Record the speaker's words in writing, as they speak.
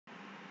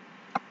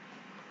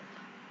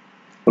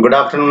Good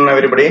afternoon,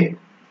 everybody.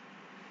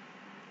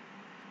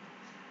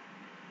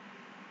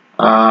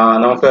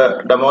 നമുക്ക്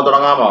demo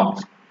തുടങ്ങാമോ?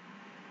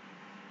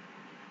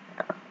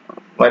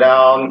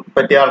 വരാൻ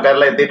പറ്റിയ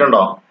ആൾക്കാരെല്ലാം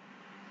എത്തിയിട്ടുണ്ടോ?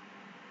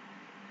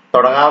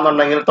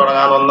 തുടങ്ങാമെന്നുണ്ടെങ്കിൽ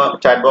തുടങ്ങാമെന്നൊന്ന്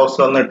ചാറ്റ്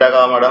ബോക്സിൽ ഒന്ന്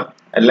ഇട്ടേക്കാം മാഡം.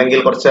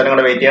 അല്ലെങ്കിൽ കുറച്ച് നേരം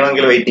കൂടെ വെയിറ്റ്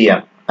ചെയ്യണമെങ്കിൽ വെയിറ്റ്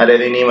ചെയ്യാം.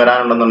 അല്ലെങ്കിൽ ഇനിയും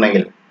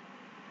വരാനുണ്ടെന്നുണ്ടെങ്കിൽ.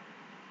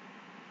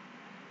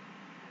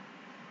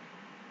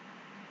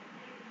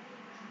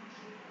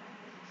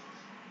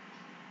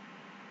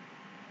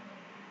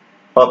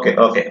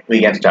 Okay, we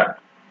can start.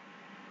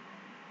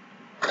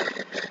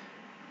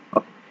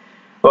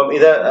 അപ്പം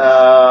ഇത്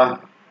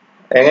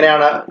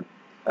എങ്ങനെയാണ്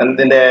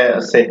ഇതിന്റെ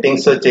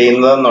സെറ്റിങ്സ്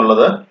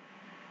ചെയ്യുന്നതെന്നുള്ളത്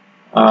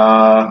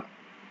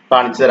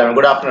കാണിച്ചു തരാം.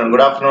 Good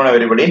afternoon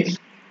everybody.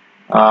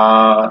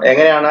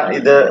 എങ്ങനെയാണ്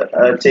ഇത്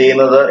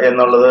ചെയ്യുന്നത്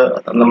എന്നുള്ളത്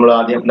നമ്മൾ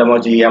ആദ്യം ഡെമോ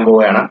ചെയ്യാൻ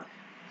പോവുകയാണ്.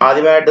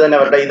 ആദ്യമായിട്ട് തന്നെ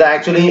അവരുടെ ഇത്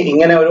ആക്ച്വലി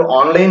ഇങ്ങനെ ഒരു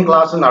ഓൺലൈൻ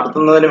ക്ലാസ്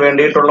നടത്തുന്നതിന്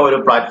വേണ്ടിയിട്ടുള്ള ഒരു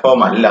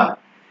പ്ലാറ്റ്ഫോം അല്ല,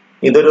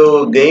 ഇതൊരു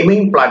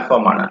ഗെയിമിംഗ്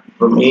പ്ലാറ്റ്ഫോം ആണ്.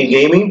 അപ്പം ഈ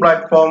ഗെയിമിംഗ്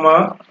പ്ലാറ്റ്ഫോം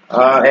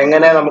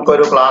എങ്ങനെ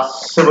നമുക്കൊരു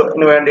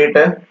ക്ലാസ്സിന്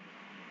വേണ്ടിയിട്ട്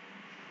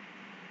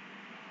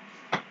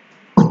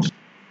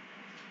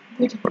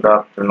Good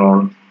afternoon.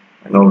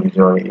 I know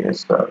Vijay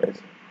is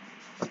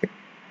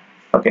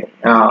okay.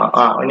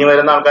 ഇനി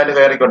വരുന്ന ആൾക്കാർ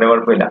കയറിക്കോട്ടെ,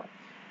 കുഴപ്പമില്ല.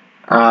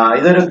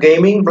 ഇതൊരു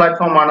ഗെയിമിംഗ്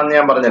പ്ലാറ്റ്ഫോം ആണെന്ന്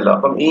ഞാൻ പറഞ്ഞല്ലോ.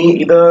 അപ്പം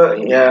ഇത്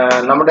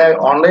നമ്മുടെ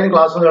ഓൺലൈൻ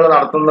ക്ലാസ്സുകൾ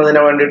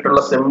നടത്തുന്നതിന് വേണ്ടിയിട്ടുള്ള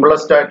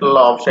സിംപിളസ്റ്റ് ആയിട്ടുള്ള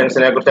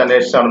ഓപ്ഷൻസിനെ കുറിച്ച്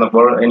അന്വേഷിച്ച്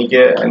നടന്നപ്പോൾ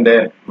എനിക്ക് എൻ്റെ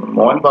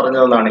മോൻ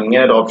പറഞ്ഞതാണ്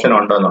ഇങ്ങനെ ഒരു ഓപ്ഷൻ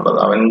ഉണ്ട് എന്നുള്ളത്.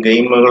 അവൻ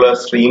ഗെയിമുകൾ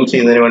സ്ട്രീം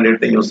ചെയ്യുന്നതിന്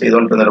വേണ്ടിയിട്ട് യൂസ്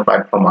ചെയ്തുകൊണ്ടിരുന്ന ഒരു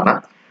പ്ലാറ്റ്ഫോമാണ്.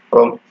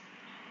 അപ്പം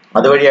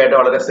അതുവഴിയായിട്ട്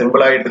വളരെ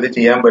സിമ്പിൾ ആയിട്ട് ഇത്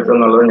ചെയ്യാൻ പറ്റും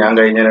എന്നുള്ളത് ഞാൻ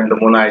കഴിഞ്ഞ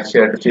 2-3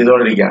 ആഴ്ചയായിട്ട്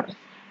ചെയ്തുകൊണ്ടിരിക്കുകയാണ്.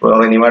 അപ്പോൾ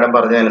ഇനി മാഡം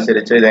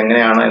പറഞ്ഞതനുസരിച്ച് ഇത്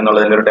എങ്ങനെയാണ്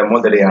എന്നുള്ളതിൻ്റെ ഒരു ഡെമോ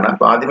തരികയാണ്.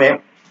 അപ്പോൾ ആദ്യമേ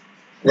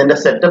ഇതിന്റെ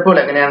സെറ്റപ്പുകൾ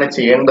എങ്ങനെയാണ്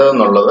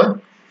ചെയ്യേണ്ടതെന്നുള്ളത്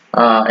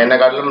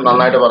എന്നെക്കാട്ടിലും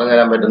നന്നായിട്ട് പറഞ്ഞു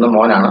തരാൻ പറ്റുന്ന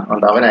മോനാണ്.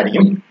 അതുകൊണ്ട്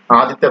അവനായിരിക്കും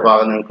ആദ്യത്തെ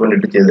ഭാഗം നിങ്ങൾക്ക്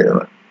വേണ്ടിയിട്ട് ചെയ്തു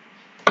തരുന്നത്.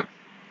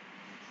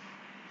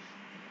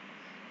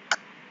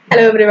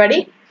 ഹലോ എവരിബഡി,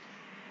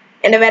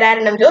 എൻ്റെ പേര്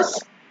ആരണ്യം ജോസ്.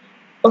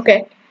 ഓക്കെ,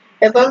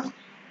 അപ്പം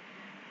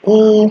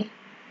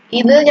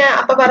ഇത് ഞാൻ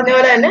അപ്പൊ പറഞ്ഞ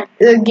പോലെ തന്നെ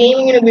ഇത്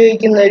ഗെയിമിങ്ങിന്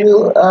ഉപയോഗിക്കുന്ന ഒരു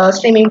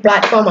സ്ട്രീമിംഗ്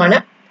പ്ലാറ്റ്ഫോം ആണ്.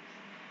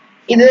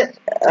 ഇത്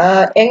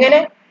എങ്ങനെ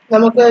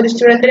നമുക്ക് ഒരു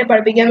സ്റ്റുഡൻറ്റിനെ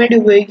പഠിപ്പിക്കാൻ വേണ്ടി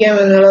ഉപയോഗിക്കാം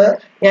എന്നുള്ളത്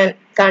ഞാൻ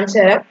കാണിച്ചു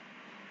തരാം.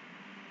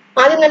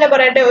 ആദ്യം തന്നെ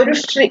പറയട്ടെ,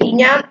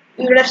 ഞാൻ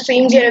ഇവിടെ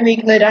സ്ട്രീം ചെയ്യാൻ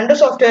ഉപയോഗിക്കുന്നത് 2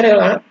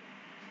 സോഫ്റ്റ്വെയറുകളാണ്.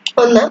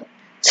 ഒന്ന്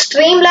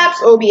streamlabs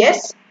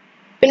OBS,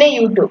 പിന്നെ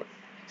യൂട്യൂബ്.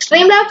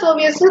 streamlabs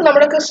OBS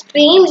നമ്മൾക്ക്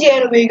സ്ട്രീം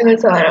ചെയ്യാൻ ഉപയോഗിക്കുന്ന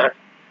ഒരു സാധനമാണ്.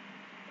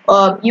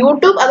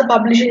 യൂട്യൂബ് അത്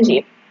പബ്ലിഷും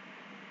ചെയ്യും.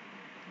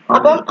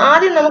 അപ്പം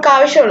ആദ്യം നമുക്ക്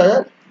ആവശ്യമുള്ളത്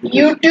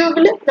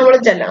യൂട്യൂബിൽ നമ്മൾ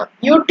ചെല്ലണം.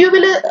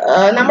 യൂട്യൂബിൽ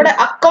നമ്മുടെ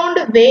അക്കൗണ്ട്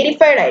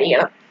വെരിഫൈഡ്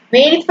ആയിരിക്കണം.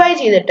 വെരിഫൈ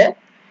ചെയ്തിട്ട്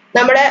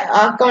നമ്മുടെ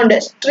അക്കൗണ്ട്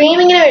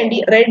സ്ട്രീമിങ്ങിന് വേണ്ടി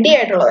റെഡി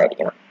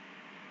ആയിട്ടുള്ളതായിരിക്കണം.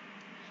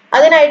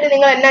 അതിനായിട്ട്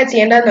നിങ്ങൾ എന്നാ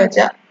ചെയ്യേണ്ടതെന്ന്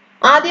വെച്ചാൽ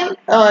ആദ്യം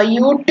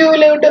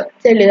യൂട്യൂബിലോട്ട്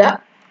ചെല്ലുക.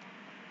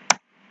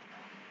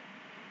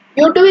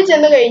 യൂട്യൂബിൽ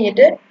ചെന്ന്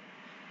കഴിഞ്ഞിട്ട്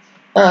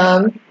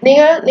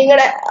നിങ്ങൾ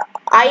നിങ്ങളുടെ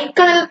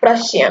ഐക്കണിൽ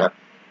പ്രസ് ചെയ്യണം.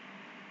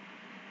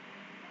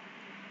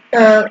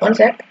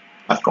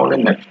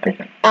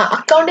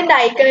 അക്കൗണ്ടിന്റെ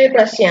ഐക്കണിൽ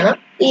പ്രസ് ചെയ്യണം,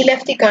 ഈ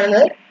ലെഫ്റ്റിൽ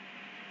കാണുന്നത്.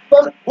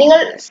 അപ്പം നിങ്ങൾ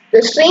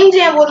സ്ട്രീം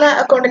ചെയ്യാൻ പോകുന്ന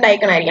അക്കൗണ്ടിന്റെ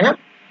ഐക്കൺ ആയിരിക്കണം.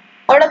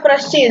 അവിടെ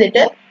പ്രസ്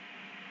ചെയ്തിട്ട്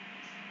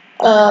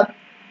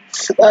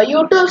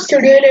യൂട്യൂബ്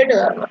സ്റ്റുഡിയോയിലോട്ട്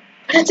കയറണം.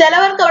 പക്ഷെ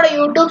ചിലവർക്ക് അവിടെ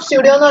യൂട്യൂബ്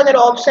സ്റ്റുഡിയോ എന്ന്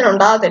പറഞ്ഞൊരു ഓപ്ഷൻ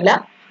ഉണ്ടാകത്തില്ല.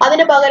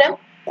 അതിന് പകരം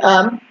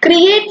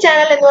ക്രിയേറ്റ്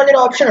ചാനൽ എന്ന്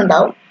പറഞ്ഞൊരു ഓപ്ഷൻ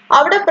ഉണ്ടാവും.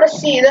 അവിടെ പ്രസ്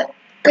ചെയ്ത്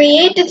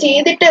ക്രിയേറ്റ്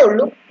ചെയ്തിട്ടേ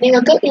ഉള്ളൂ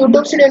നിങ്ങൾക്ക്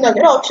യൂട്യൂബ് സ്റ്റുഡിയോ എന്ന്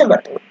പറഞ്ഞൊരു ഓപ്ഷൻ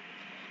പറ്റുള്ളൂ.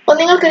 അപ്പം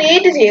നിങ്ങൾ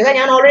ക്രിയേറ്റ് ചെയ്യുക.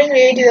 ഞാൻ ഓൾറെഡി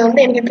ക്രിയേറ്റ്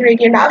ചെയ്തുകൊണ്ട് എനിക്ക്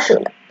ക്രിയേറ്റ് ചെയ്യേണ്ട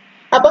ആവശ്യമില്ല.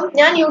 അപ്പം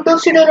ഞാൻ യൂട്യൂബ്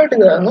സ്റ്റുഡിയോയിലോട്ട്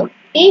കയറുന്നു.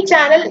 ഈ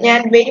ചാനൽ ഞാൻ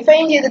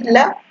വെരിഫൈയും ചെയ്തിട്ടില്ല,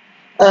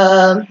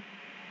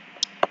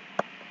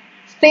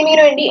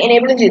 സ്ട്രീമിങ്ങിന് വേണ്ടി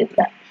എനേബിളും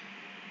ചെയ്തിട്ടില്ല.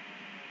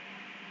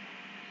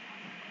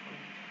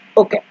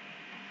 ഓക്കെ,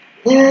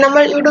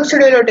 നമ്മൾ യൂട്യൂബ്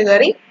സ്റ്റുഡിയോയിലോട്ട്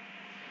കയറി.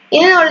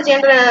 ഇനി നമ്മൾ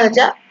ചെയ്യേണ്ടത് എന്താണെന്ന്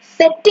വെച്ചാൽ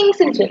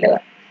സെറ്റിംഗ്സിൽ ചെല്ലുക.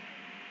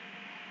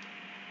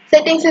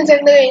 സെറ്റിംഗ്സിൽ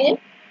ചെന്ന് കഴിഞ്ഞ്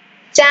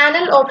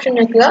ചാനൽ ഓപ്ഷൻ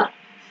വെക്കുക.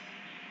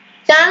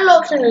 ചാനൽ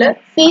ഓപ്ഷനിൽ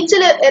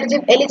ഫീച്ചർ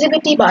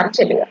എലിജിബിലിറ്റി ബാർ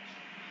ചെല്ലുക.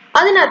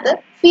 അതിനകത്ത്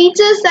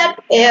features that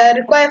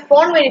require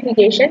phone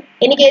verification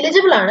എനിക്ക്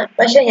എലിജിബിൾ ആണ്,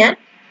 പക്ഷെ ഞാൻ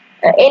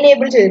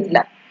എനേബിൾ ചെയ്തിട്ടില്ല.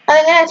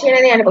 അതെങ്ങനെയാണ്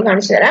ചെയ്യണമെന്ന് ഞാനിപ്പോൾ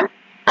കാണിച്ചു തരാം.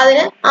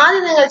 അതിന്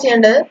ആദ്യം നിങ്ങൾ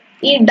ചെയ്യേണ്ടത്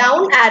ഈ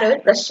ഡൗൺ ആരോയിൽ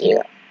പ്രസ്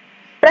ചെയ്യുക.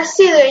 പ്രസ്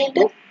ചെയ്ത്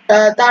കഴിഞ്ഞിട്ട്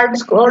താഴോട്ട്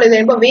സ്ക്രോൾ ചെയ്ത്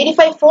കഴിയുമ്പോൾ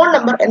വെരിഫൈ ഫോൺ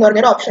നമ്പർ എന്ന്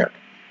പറഞ്ഞൊരു ഓപ്ഷൻ ഉണ്ട്.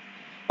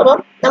 അപ്പം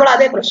നമ്മൾ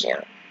അതേ പ്രസ്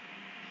ചെയ്യണം.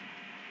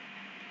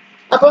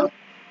 അപ്പം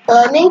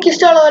നിങ്ങൾക്ക്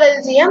ഇഷ്ടമുള്ള പോലെ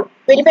ഇത് ചെയ്യാം.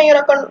 Verify your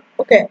account.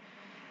 ഓക്കെ,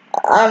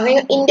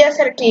 നിങ്ങൾ ഇന്ത്യ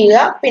സെലക്ട് ചെയ്യുക.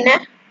 പിന്നെ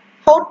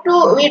how to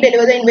V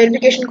deliver the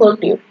verification code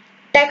to you.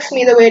 Text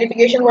me the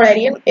verification code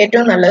ആയിരിക്കും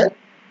ഏറ്റവും നല്ലത്.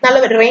 നല്ല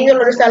റേഞ്ച്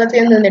ഉള്ള ഒരു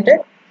സ്ഥലത്ത് നിന്നിട്ട്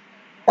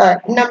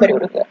നമ്പർ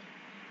കൊടുക്കുക.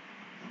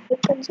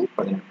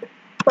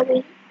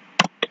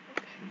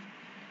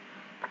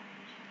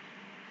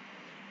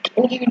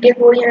 എനിക്ക് കിട്ടിയ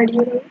കോഡ് ഞാൻ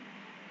അടിക്കുന്നു.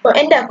 അപ്പോൾ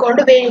എൻ്റെ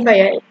അക്കൗണ്ട് വെരിഫൈ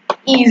ആയി.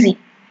 ഈസി.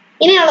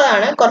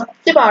 ഇനിയുള്ളതാണ്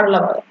കുറച്ച് പാടുള്ള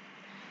ഭാഗം.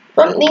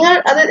 അപ്പം നിങ്ങൾ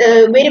അത്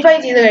വെരിഫൈ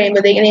ചെയ്ത്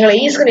കഴിയുമ്പോഴത്തേക്ക് നിങ്ങൾ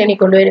ഈ സ്ക്രീനിൽ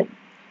കൊണ്ടുവരും.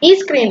 ഈ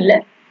സ്ക്രീനിൽ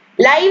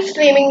ലൈവ്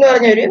സ്ട്രീമിംഗ് എന്ന്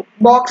പറഞ്ഞൊരു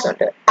ബോക്സ്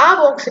ഉണ്ട്. ആ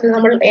ബോക്സിൽ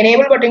നമ്മൾ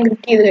എനേബിൾ ബട്ടൺ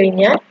ക്ലിക്ക് ചെയ്ത്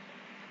കഴിഞ്ഞാൽ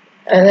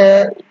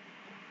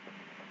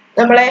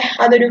നമ്മളെ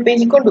അതൊരു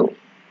പേജിൽ കൊണ്ടുപോകും.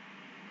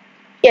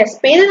 യെസ്,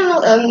 പേജ്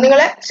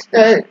നിങ്ങളെ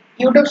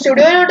യൂട്യൂബ്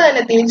സ്റ്റുഡിയോയിലോട്ട്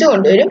തന്നെ തിരിച്ചു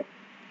കൊണ്ടുവരും.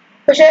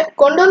 പക്ഷെ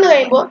കൊണ്ടുവന്ന്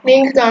കഴിയുമ്പോൾ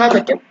നിങ്ങൾക്ക് കാണാൻ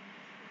പറ്റും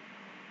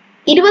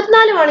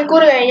 24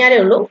 മണിക്കൂർ കഴിഞ്ഞാലേ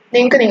ഉള്ളൂ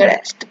നിങ്ങൾക്ക്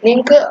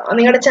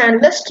നിങ്ങളുടെ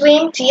ചാനൽ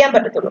സ്ട്രീം ചെയ്യാൻ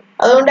പറ്റത്തുള്ളൂ.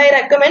 അതുകൊണ്ട് ഐ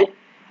റെക്കമെൻഡ്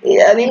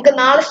നിങ്ങൾക്ക്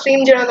നാളെ സ്ട്രീം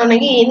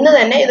ചെയ്യണമെന്നുണ്ടെങ്കിൽ ഇന്ന്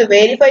തന്നെ ഇത്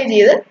വെരിഫൈ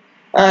ചെയ്ത്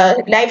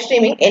ലൈവ്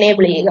സ്ട്രീമിംഗ്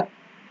എനേബിൾ ചെയ്യുക.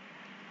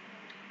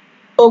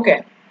 ഓക്കെ,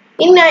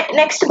 ഇനി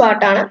നെക്സ്റ്റ്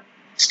പാർട്ടാണ്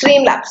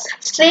സ്ട്രീം ലാബ്സ്.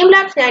 സ്ട്രീം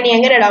ലാബ്സ് ഞാൻ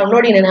എങ്ങനെ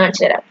ഡൗൺലോഡ് ചെയ്യുന്നത്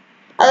കാണിച്ചു തരാം.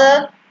 അത്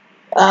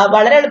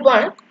വളരെ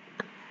എളുപ്പമാണ്.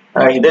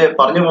 ഇത്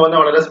പറഞ്ഞു പോകുന്നത്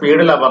വളരെ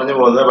സ്പീഡിലാണ് പറഞ്ഞു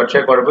പോകുന്നത്, പക്ഷെ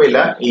കുഴപ്പമില്ല.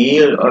 ഈ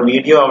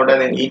വീഡിയോ അവിടെ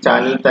ഈ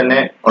ചാനലിൽ തന്നെ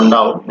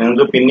ഉണ്ടാവും.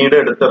 നിങ്ങൾക്ക് പിന്നീട്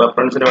എടുത്ത്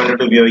റെഫറൻസിന്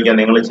വേണ്ടിയിട്ട് ഉപയോഗിക്കാം,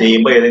 നിങ്ങൾ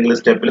ചെയ്യുമ്പോൾ ഏതെങ്കിലും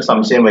സ്റ്റെപ്പിൽ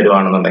സംശയം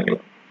വരുവാണെന്നുണ്ടെങ്കിൽ.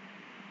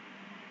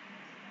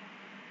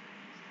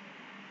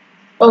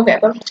 ഓക്കെ,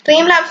 അപ്പം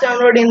സ്ട്രീം ലാബ്സ്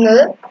ഡൗൺലോഡ്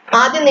ചെയ്യുന്നത്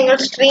ആദ്യം നിങ്ങൾ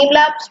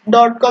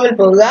streamlabs.com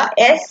പോകുക.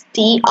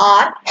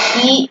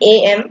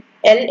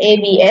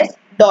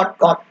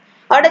 streamlabs.com.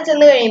 അവിടെ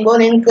ചെന്ന് കഴിയുമ്പോൾ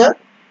നിങ്ങൾക്ക്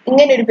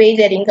ഇങ്ങനെ ഒരു പേജ്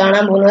ആയിരിക്കും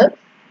കാണാൻ പോകുന്നത്.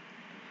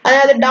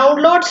 അതായത്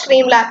ഡൗൺലോഡ്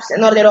സ്ട്രീം ലാബ്സ്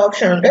എന്ന് പറഞ്ഞൊരു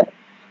ഓപ്ഷൻ ഉണ്ട്.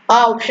 ആ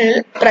ഓപ്ഷനിൽ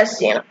പ്രസ്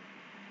ചെയ്യണം.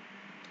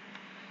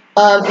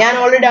 ഞാൻ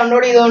ഓൾറെഡി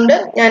ഡൗൺലോഡ് ചെയ്തുകൊണ്ട്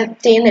ഞാൻ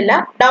ചെയ്യുന്നില്ല.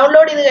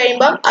 ഡൗൺലോഡ് ചെയ്ത്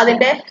കഴിയുമ്പം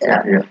അതിന്റെ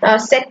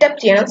സെറ്റപ്പ്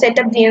ചെയ്യണം.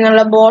 സെറ്റപ്പ്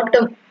ചെയ്യുന്നുള്ള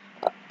ബോട്ടും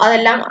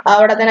അതെല്ലാം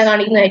അവിടെ തന്നെ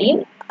കാണിക്കുന്നതായിരിക്കും.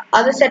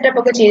 അത് സെറ്റപ്പ്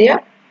ഒക്കെ ചെയ്യുക.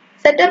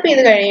 സെറ്റപ്പ്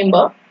ചെയ്ത്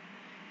കഴിയുമ്പോൾ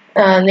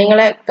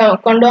നിങ്ങളെ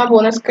കൊണ്ടുപോകാൻ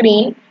പോകുന്ന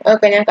സ്ക്രീൻ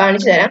ഒക്കെ ഞാൻ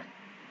കാണിച്ചു തരാം.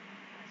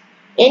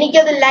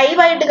 എനിക്കത്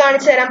ലൈവായിട്ട്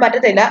കാണിച്ചു തരാൻ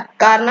പറ്റത്തില്ല,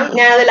 കാരണം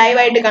ഞാനത്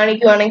ലൈവായിട്ട്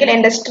കാണിക്കുകയാണെങ്കിൽ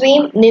എൻ്റെ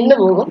സ്ട്രീം നിന്ന്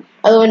പോകും.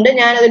 അതുകൊണ്ട്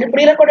ഞാനതൊരു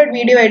പ്രീ റെക്കോർഡഡ്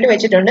വീഡിയോ ആയിട്ട്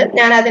വെച്ചിട്ടുണ്ട്.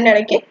 ഞാൻ അതിൻ്റെ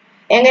ഇടയ്ക്ക്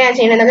എങ്ങനെയാണ്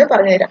ചെയ്യണമെന്നൊക്കെ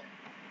പറഞ്ഞുതരാം.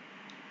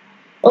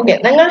 ഓക്കെ,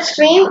 നിങ്ങൾ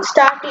സ്ട്രീം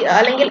സ്റ്റാർട്ട്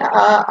അല്ലെങ്കിൽ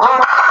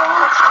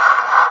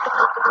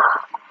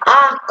ആ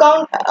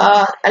അക്കൗണ്ട്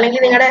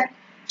അല്ലെങ്കിൽ നിങ്ങളുടെ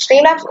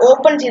സ്ട്രീം ലാബ്സ്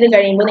ഓപ്പൺ ചെയ്ത്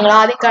കഴിയുമ്പോൾ നിങ്ങൾ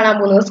ആദ്യം കാണാൻ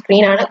പോകുന്ന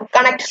സ്ക്രീനാണ്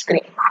കണക്ട്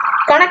സ്ക്രീൻ.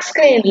 കണക്ട്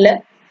സ്ക്രീനിൽ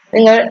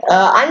നിങ്ങൾ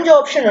 5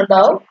 ഓപ്ഷൻ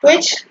ഉണ്ടാവും: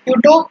 twitch,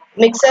 YouTube,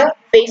 mixer,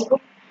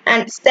 Facebook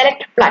and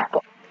select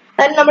platform.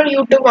 അതായത് നമ്മൾ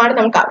യൂട്യൂബ് ആണ്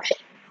നമുക്ക് ആവശ്യം.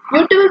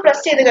 യൂട്യൂബിൽ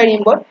പ്രസ് ചെയ്ത്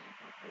കഴിയുമ്പോൾ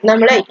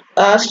നമ്മളെ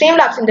സ്ട്രീം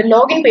ലാബ്സിന്റെ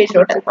ലോഗിൻ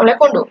പേജിലോട്ട് നമ്മളെ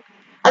കൊണ്ടുപോകും.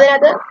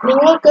 അതിനകത്ത്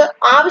നിങ്ങൾക്ക്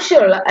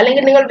ആവശ്യമുള്ള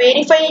അല്ലെങ്കിൽ നിങ്ങൾ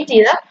വെരിഫൈ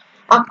ചെയ്ത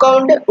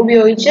അക്കൗണ്ട്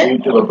ഉപയോഗിച്ച്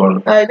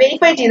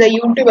വെരിഫൈ ചെയ്ത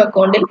യൂട്യൂബ്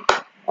അക്കൗണ്ടിൽ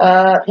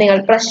നിങ്ങൾ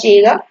പ്രസ്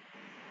ചെയ്യുക.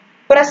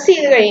 പ്രസ്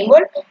ചെയ്ത്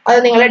കഴിയുമ്പോൾ അത്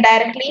നിങ്ങളെ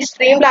ഡയറക്ട്ലി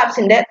സ്ട്രീം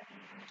ലാബ്സിന്റെ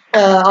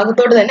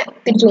അകത്തോട്ട് തന്നെ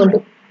തിരിച്ചു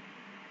കൊണ്ടുപോകും.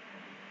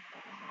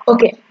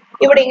 ഓക്കെ,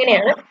 ഇവിടെ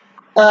ഇങ്ങനെയാണ്.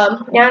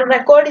 ഞാൻ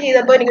റെക്കോർഡ്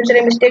ചെയ്തപ്പോൾ എനിക്ക്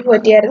ചെറിയ മിസ്റ്റേക്ക്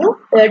പറ്റിയായിരുന്നു.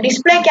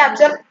 ഡിസ്പ്ലേ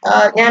ക്യാപ്ചർ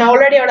ഞാൻ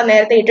ഓൾറെഡി അവിടെ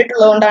നേരത്തെ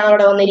ഇട്ടിട്ടുള്ളത് കൊണ്ടാണ്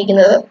അവിടെ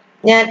വന്നിരിക്കുന്നത്.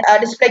 ഞാൻ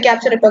ഡിസ്പ്ലേ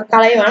ക്യാപ്ചർ ഇപ്പൊ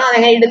കളയുവാണ്.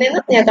 അതെങ്ങനെ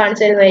ഇടുന്നതെന്ന് ഞാൻ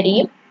കാണിച്ചു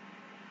തരുന്നതായിരിക്കും.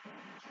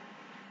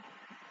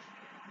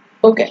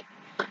 ഓക്കെ,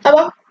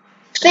 അപ്പം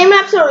സ്ട്രീം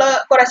ലാബ്സിലുള്ള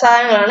കുറെ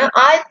സാധനങ്ങളാണ്.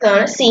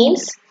 ആദ്യത്തേതാണ്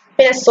സീൻസ്,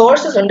 പിന്നെ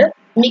സോഴ്സസ് ഉണ്ട്,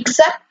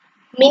 മിക്സർ,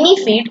 മിനി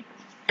ഫീഡ്,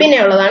 പിന്നെ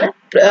ഉള്ളതാണ്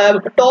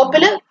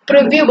ടോപ്പില്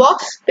പ്രിവ്യൂ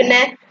ബോക്സ്, പിന്നെ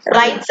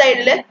റൈറ്റ്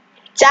സൈഡില്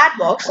ചാറ്റ്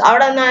ബോക്സ്.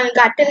 അവിടെ നിന്നാണ്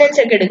നിങ്ങൾക്ക് അറ്റൻഡൻസ്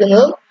ഒക്കെ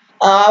എടുക്കുന്നതും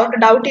അവർക്ക്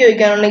ഡൗട്ട്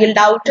ചോദിക്കാനുണ്ടെങ്കിൽ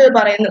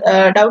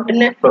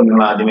ഡൗട്ടിന്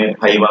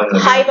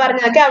ഹൈ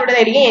പറഞ്ഞതൊക്കെ അവിടെ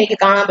ആയിരിക്കും എനിക്ക്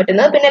കാണാൻ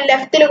പറ്റുന്നത്. പിന്നെ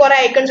ലെഫ്റ്റിൽ കുറെ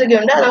ഐക്കൺസ് ഒക്കെ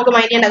ഉണ്ട്, നമുക്ക്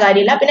മൈൻഡ് ചെയ്യേണ്ട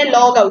കാര്യമില്ല. പിന്നെ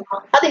ലോഗ് ഔട്ട്,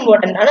 അത്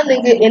ഇമ്പോർട്ടന്റ് ആണ്.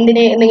 നിങ്ങൾക്ക്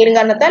എന്തെങ്കിലും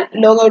കാരണത്താൽ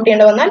ലോഗ് ഔട്ട്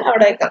ചെയ്യേണ്ട വന്നാൽ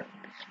അവിടെ വെക്കാം.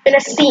 പിന്നെ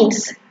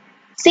സീൻസ്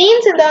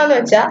എന്താണെന്ന്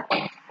വെച്ചാൽ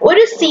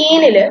ഒരു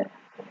സീനില്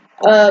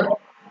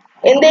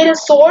എന്തെങ്കിലും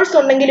സോഴ്സ്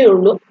ഉണ്ടെങ്കിലേ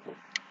ഉള്ളൂ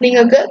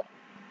നിങ്ങൾക്ക്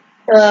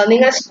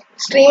നിങ്ങളുടെ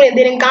സ്ട്രീമിൽ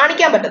എന്തെങ്കിലും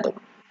കാണിക്കാൻ പറ്റത്തുള്ളൂ.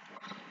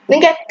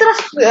 നിങ്ങൾക്ക് എത്ര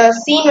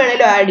സീൻ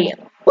വേണേലും ആഡ് ചെയ്യാം.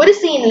 ഒരു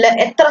സീനിൽ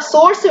എത്ര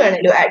സോഴ്സ്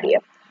വേണേലും ആഡ്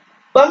ചെയ്യാം.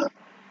 അപ്പം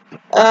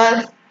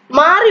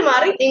മാറി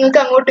മാറി നിങ്ങൾക്ക്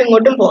അങ്ങോട്ടും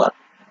ഇങ്ങോട്ടും പോകാം.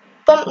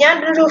 അപ്പം ഞാൻ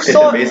ഒരു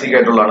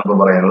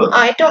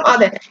ഏറ്റവും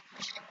അതെ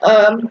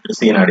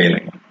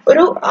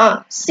ഒരു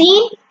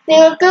സീൻ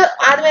നിങ്ങൾക്ക്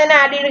ആദ്യം തന്നെ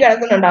ആഡ് ചെയ്ത്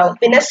കിടക്കുന്നുണ്ടാവും.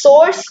 പിന്നെ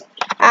സോഴ്സ്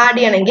ആഡ്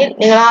ചെയ്യണമെങ്കിൽ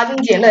നിങ്ങൾ ആദ്യം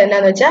ചെയ്യേണ്ടത്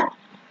എന്താന്ന് വെച്ചാൽ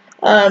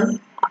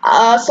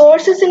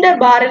സോഴ്സസിന്റെ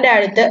ബാറിന്റെ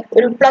അടുത്ത്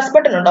ഒരു പ്ലസ്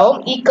ബട്ടൺ ഉണ്ടാവും.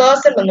 ഈ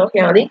കേഴ്സർ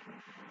നോക്കിയാൽ മതി.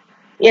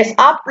 യെസ്,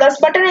 ആ പ്ലസ്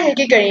ബട്ടൺ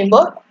ഞെക്കി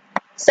കഴിയുമ്പോൾ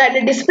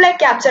സൈഡിൽ ഡിസ്പ്ലേ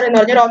ക്യാപ്ചർ എന്ന്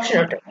പറഞ്ഞൊരു ഓപ്ഷൻ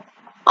ഉണ്ട്.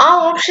 ആ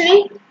ഓപ്ഷനിൽ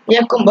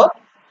ഞെക്കുമ്പോൾ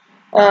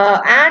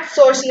ആഡ്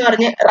സോഴ്സ് എന്ന്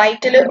പറഞ്ഞ്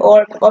റൈറ്റിൽ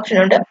ഓപ്ഷൻ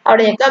ഉണ്ട്,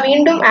 അവിടെ ഞെക്കുക.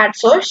 വീണ്ടും ആഡ്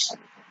സോഴ്സ്,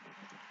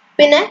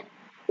 പിന്നെ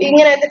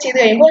ഇങ്ങനെയൊക്കെ ചെയ്ത്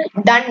കഴിയുമ്പോൾ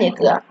ഡൺ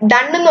ഞെക്കുക.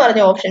 ഡൺ എന്ന്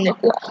പറഞ്ഞ ഓപ്ഷൻ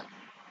ഞെക്കുക.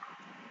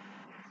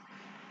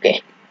 ഓക്കെ,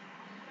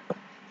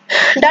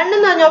 ഡൺ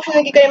എന്ന് പറഞ്ഞ ഓപ്ഷൻ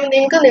നോക്കി കഴിയുമ്പോൾ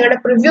നിങ്ങൾക്ക് നിങ്ങളുടെ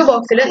പ്രിവ്യൂ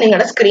ബോക്സിൽ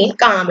നിങ്ങളുടെ സ്ക്രീൻ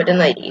കാണാൻ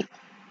പറ്റുന്നതായിരിക്കും.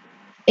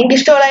 എനിക്ക്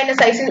ഇഷ്ടമുള്ള അതിന്റെ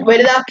സൈസ്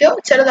വലുതാക്കിയോ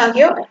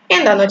ചെറുതാക്കിയോ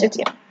എന്താണെന്ന് വെച്ചാൽ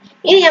ചെയ്യാം.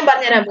 ഇനി ഞാൻ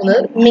പറഞ്ഞുതരാൻ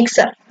പോകുന്നത്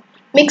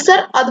മിക്സർ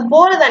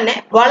അതുപോലെ തന്നെ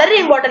വളരെ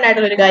ഇമ്പോർട്ടന്റ്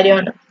ആയിട്ടുള്ള ഒരു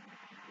കാര്യമാണ്.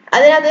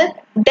 അതിനകത്ത്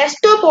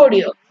ഡെസ്ക്ടോപ്പ്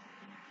ഓഡിയോ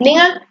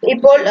നിങ്ങൾ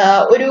ഇപ്പോൾ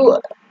ഒരു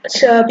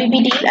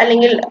PPT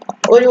അല്ലെങ്കിൽ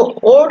ഒരു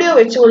ഓഡിയോ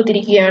വെച്ച്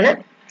കൊടുത്തിരിക്കുകയാണ്.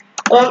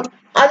 അപ്പം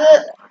അത്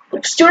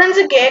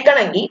സ്റ്റുഡൻസ്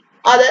കേൾക്കണമെങ്കിൽ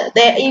അത്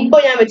ഇപ്പൊ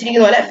ഞാൻ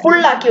വെച്ചിരിക്കുന്ന പോലെ ഫുൾ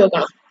ആക്കി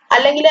വെക്കണം.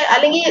 അല്ലെങ്കിൽ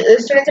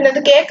സ്റ്റുഡൻസിന് അത്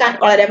കേൾക്കാൻ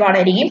വളരെ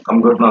പാടായിരിക്കും.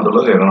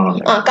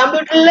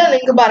 കമ്പ്യൂട്ടറിൽ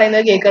നിങ്ങൾക്ക്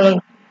പറയുന്നത് കേൾക്കണം.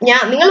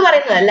 നിങ്ങൾ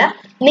പറയുന്നതല്ല,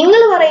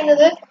 നിങ്ങൾ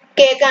പറയുന്നത്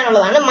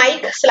കേൾക്കാനുള്ളതാണ്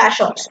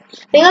മൈക്ക്/ഓപ്സ്.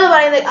 നിങ്ങൾ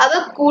പറയുന്നത് അത്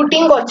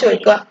കൂട്ടിയും കുറച്ച്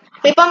വെക്കുക.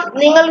 ഇപ്പം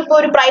നിങ്ങളിപ്പോ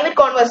ഒരു പ്രൈവറ്റ്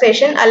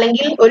കോൺവെർസേഷൻ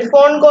അല്ലെങ്കിൽ ഒരു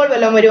ഫോൺ കോൾ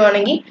വല്ലതും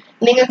വരുവാണെങ്കിൽ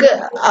നിങ്ങൾക്ക്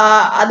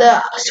അത്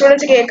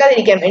സ്റ്റുഡൻസ്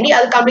കേൾക്കാതിരിക്കാൻ വേണ്ടി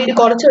അത് കംപ്ലീറ്റ്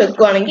കുറച്ച്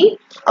വെക്കുകയാണെങ്കിൽ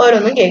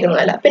അവരൊന്നും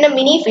കേൾക്കുന്നതല്ല. പിന്നെ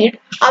മിനി ഫീഡ്,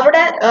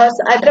 അവിടെ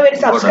എത്ര പേര്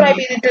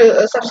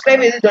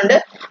സബ്സ്ക്രൈബ് ചെയ്തിട്ടുണ്ട്,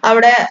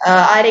 അവിടെ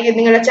ആരെങ്കിലും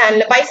നിങ്ങളുടെ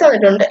ചാനലിൽ പൈസ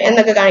വന്നിട്ടുണ്ട്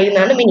എന്നൊക്കെ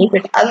കാണിക്കുന്നതാണ് മിനി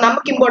ഫീഡ്. അത്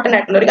നമുക്ക് ഇമ്പോർട്ടന്റ്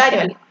ആയിട്ടുള്ള ഒരു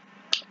കാര്യമല്ല.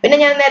 പിന്നെ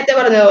ഞാൻ നേരത്തെ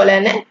പറഞ്ഞതുപോലെ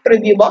തന്നെ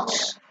പ്രിവ്യൂ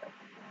ബോക്സ്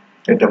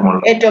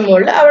ഏറ്റവും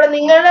മുകളിൽ, അവിടെ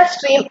നിങ്ങളുടെ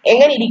സ്ട്രീം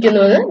എങ്ങനെ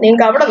ഇരിക്കുന്നു എന്ന്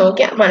നിങ്ങൾക്ക് അവിടെ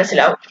നോക്കിയാൽ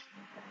മനസ്സിലാവും.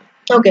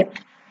 ഓക്കെ,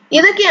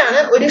 ഇതൊക്കെയാണ്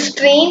ഒരു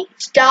സ്ട്രീം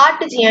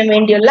സ്റ്റാർട്ട് ചെയ്യാൻ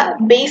വേണ്ടിയുള്ള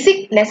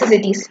ബേസിക്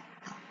നെസസിറ്റീസ്.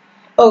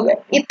 ഓക്കെ,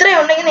 ഇത്രയും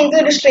ഉണ്ടെങ്കിൽ നിങ്ങൾക്ക്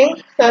ഒരു സ്ട്രീം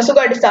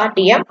സുഖമായിട്ട് സ്റ്റാർട്ട്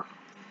ചെയ്യാം.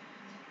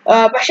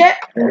 പക്ഷെ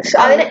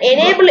അതിന്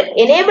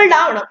എനേബിൾഡ്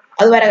ആവണം,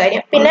 അത് വേറെ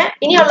കാര്യം. പിന്നെ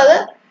ഇനിയുള്ളത്,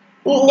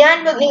 ഞാൻ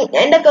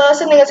എന്റെ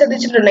കേഴ്സർ നിങ്ങൾ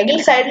ശ്രദ്ധിച്ചിട്ടുണ്ടെങ്കിൽ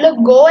സൈഡിൽ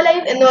ഗോ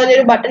ലൈവ് എന്ന്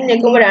പറഞ്ഞൊരു ബട്ടൺ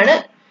ഞെക്കുമ്പോഴാണ്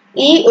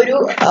ഈ ഒരു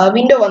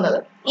വിൻഡോ വന്നത്.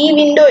 ഈ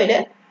വിൻഡോയിൽ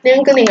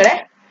നിങ്ങൾക്ക് നിങ്ങളുടെ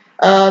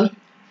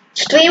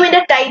സ്ട്രീമിന്റെ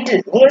ടൈറ്റിൽ,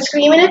 നിങ്ങളുടെ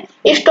സ്ട്രീമിന്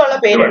ഇഷ്ടമുള്ള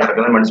പേരിടാം.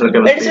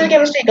 മെഡിസിനൽ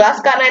കെമിസ്ട്രി ക്ലാസ്,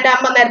 കാരണം എന്റെ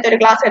അമ്മ നേരത്തെ ഒരു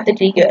ക്ലാസ്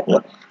എടുത്തിട്ടിരിക്കുമായിരുന്നു,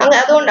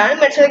 അതുകൊണ്ടാണ്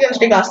മെഡിസിനൽ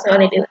കെമിസ്ട്രി ക്ലാസ്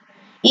വന്നിരിക്കുന്നത്.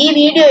 ഈ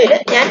വീഡിയോയിൽ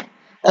ഞാൻ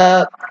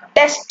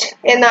ടെസ്റ്റ്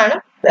എന്നാണ്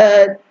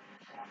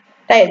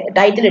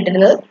title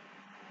ഇട്ടിരുന്നത്.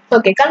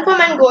 Okay, confirm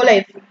and go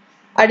live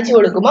അടിച്ചു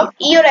കൊടുക്കുമ്പോൾ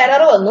ഈ ഒരു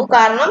എറർ വന്നു,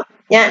 കാരണം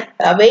ഞാൻ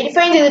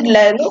വെരിഫൈ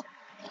ചെയ്തിട്ടില്ലായിരുന്നു,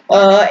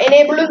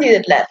 എനേബിളും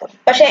ചെയ്തിട്ടില്ലായിരുന്നു.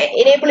 പക്ഷെ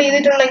എനേബിൾ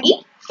ചെയ്തിട്ടുണ്ടെങ്കിൽ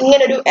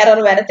ഇങ്ങനൊരു എറർ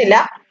വരത്തില്ല,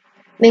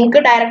 നിങ്ങൾക്ക്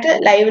ഡയറക്റ്റ്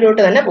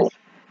ലൈവിലോട്ട് തന്നെ പോകും.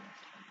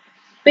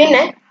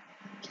 പിന്നെ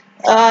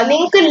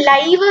നിങ്ങൾക്ക്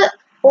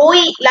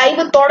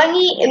ലൈവ്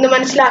തുടങ്ങി എന്ന്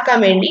മനസ്സിലാക്കാൻ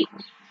വേണ്ടി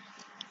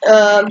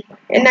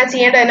എന്നാ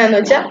ചെയ്യേണ്ടത് എന്നാന്ന്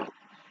വെച്ചാൽ,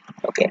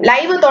 ഓക്കെ,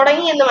 ലൈവ്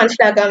തുടങ്ങി എന്ന്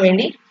മനസ്സിലാക്കാൻ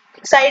വേണ്ടി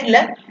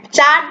സൈഡില്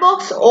ചാറ്റ്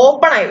ബോക്സ്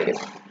ഓപ്പൺ ആയി വരും.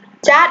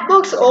 ചാറ്റ്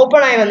ബോക്സ്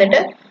ഓപ്പൺ ആയി വന്നിട്ട്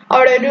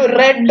അവിടെ ഒരു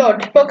റെഡ്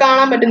ഡോട്ട്, ഇപ്പൊ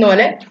കാണാൻ പറ്റുന്ന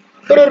പോലെ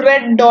ഒരു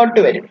റെഡ് ഡോട്ട്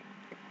വരും.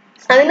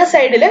 അതിന്റെ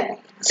സൈഡില്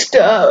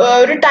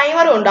ഒരു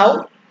ടൈമറും ഉണ്ടാവും,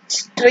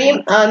 സ്ട്രീം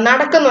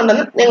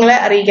നടക്കുന്നുണ്ടെന്ന് നിങ്ങളെ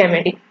അറിയിക്കാൻ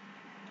വേണ്ടി.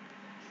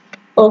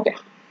 ഓക്കെ,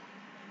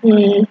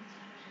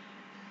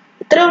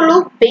 ഇത്രേ ഉള്ളൂ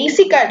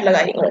ബേസിക് ആയിട്ടുള്ള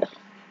കാര്യങ്ങൾ.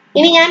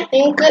 ഇനി ഞാൻ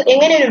നിങ്ങൾക്ക്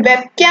എങ്ങനെ ഒരു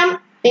വെബ് ക്യാം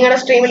നിങ്ങളുടെ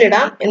സ്ട്രീമിൽ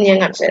ഇടാം എന്ന് ഞാൻ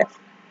കാണിച്ചു തരാം.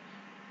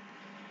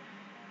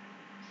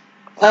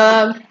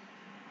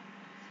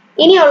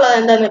 ഇനിയുള്ളത്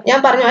എന്താന്ന് ഞാൻ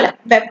പറഞ്ഞ പോലെ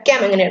വെബ്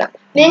ക്യാം എങ്ങനെ ഇടാം.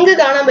 നിങ്ങൾക്ക്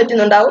കാണാൻ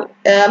പറ്റുന്നുണ്ടാവും,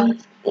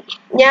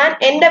 ഞാൻ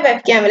എന്റെ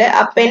വെബ് ക്യാമില്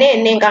അപ്പനെ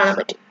എന്നെയും കാണാൻ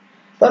പറ്റും.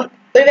 അപ്പം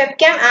ഒരു വെബ്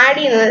ക്യാം ആഡ്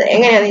ചെയ്യുന്നത്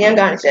എങ്ങനെയാണെന്ന് ഞാൻ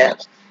കാണിച്ചു തരാം.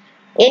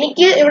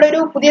 എനിക്ക് ഇവിടെ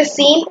ഒരു പുതിയ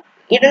സീൻ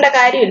ഇടേണ്ട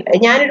കാര്യമില്ല,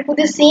 ഞാനൊരു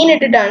പുതിയ സീൻ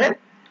ഇട്ടിട്ടാണ്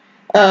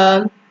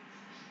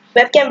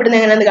വെബ് ക്യാം ഇടുന്നത്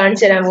എങ്ങനെയാണെന്ന്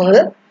കാണിച്ചു തരാൻ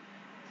പോകുന്നത്.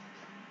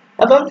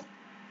 അപ്പം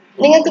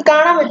നിങ്ങൾക്ക്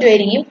കാണാൻ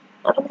പറ്റുമായിരിക്കും,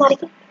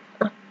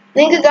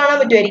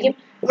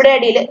 ഇവിടെ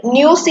അടിയിൽ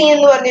ന്യൂ സീൻ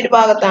എന്ന് പറഞ്ഞൊരു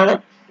ഭാഗത്താണ്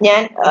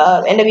ഞാൻ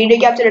എന്റെ വീഡിയോ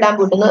ക്യാപ്ചർ ഇടാൻ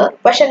പോട്ടുന്നത്.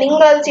 പക്ഷെ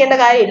നിങ്ങൾ അത് ചെയ്യേണ്ട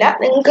കാര്യമില്ല,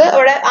 നിങ്ങൾക്ക്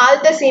അവിടെ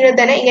ആദ്യത്തെ സീനിൽ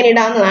തന്നെ ഇങ്ങനെ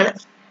ഇടാവുന്നതാണ്.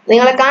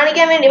 നിങ്ങളെ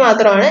കാണിക്കാൻ വേണ്ടി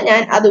മാത്രമാണ്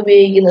ഞാൻ അത്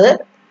ഉപയോഗിക്കുന്നത്.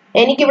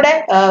 എനിക്കിവിടെ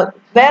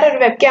വേറൊരു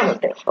വെബ് ക്യാം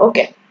ഉണ്ട്.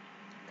 ഓക്കെ,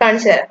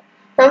 കാണിച്ചു തരാം.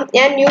 അപ്പം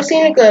ഞാൻ ന്യൂ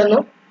സീനിൽ കയറുന്നു.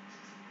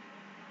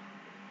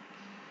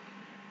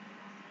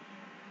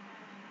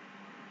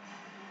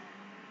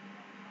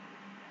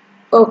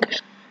 ഓക്കെ,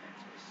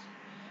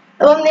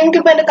 അപ്പം നിങ്ങൾക്ക്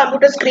ഇപ്പൊ എന്റെ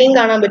കമ്പ്യൂട്ടർ സ്ക്രീൻ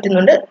കാണാൻ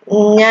പറ്റുന്നുണ്ട്.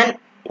 ഞാൻ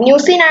ന്യൂ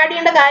സീൻ ആഡ്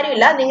ചെയ്യേണ്ട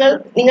കാര്യമില്ല,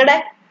 നിങ്ങളുടെ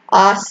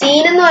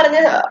സീൻ എന്ന് പറഞ്ഞ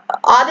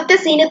ആദ്യത്തെ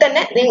സീനിൽ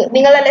തന്നെ,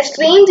 നിങ്ങളല്ലേ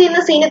സ്ട്രീം ചെയ്യുന്ന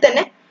സീനിൽ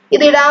തന്നെ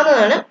ഇത്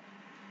ഇടാവുന്നതാണ്.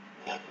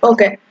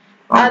 ഓക്കെ,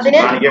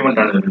 അതിന്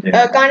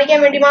കാണിക്കാൻ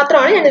വേണ്ടി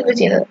മാത്രമാണ് ഞാൻ ഇത്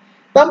ചെയ്യുന്നത്.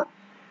 അപ്പം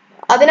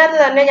അതിനകത്ത്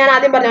തന്നെ ഞാൻ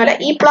ആദ്യം പറഞ്ഞ പോലെ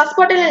ഈ പ്ലസ്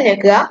ബട്ടണിൽ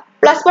ഞെക്കുക.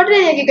 പ്ലസ്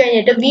ബട്ടണിൽ ഞെക്കി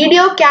കഴിഞ്ഞിട്ട്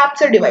വീഡിയോ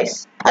ക്യാപ്ചർ ഡിവൈസ്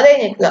അതേ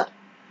ഞെക്കുക.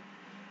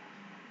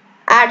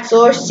 ആഡ്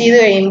സോഴ്സ് ചെയ്ത്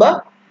കഴിയുമ്പോൾ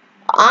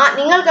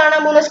നിങ്ങൾ കാണാൻ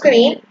പോകുന്ന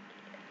സ്ക്രീൻ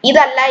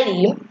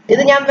ഇതല്ലായിരിക്കും.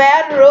 ഇത് ഞാൻ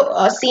വേറൊരു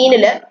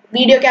സീനില്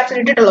വീഡിയോ ക്യാപ്ചർ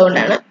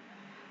ഇട്ടിട്ടുള്ളതുകൊണ്ടാണ്.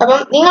 അപ്പം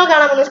നിങ്ങൾ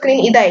കാണാൻ പോകുന്ന സ്ക്രീൻ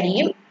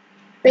ഇതായിരിക്കും.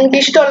 നിങ്ങൾക്ക്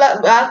ഇഷ്ടമുള്ള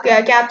ആ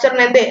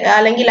ക്യാപ്ചറിന്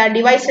അല്ലെങ്കിൽ ആ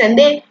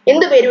ഡിവൈസിന്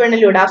എന്ത് പേര്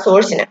വേണമെങ്കിലും ഇടാം. ആ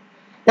സോഴ്സിന്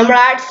നമ്മൾ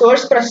ആഡ്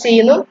സോഴ്സ് പ്രസ്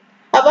ചെയ്യുന്നു.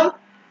 അപ്പം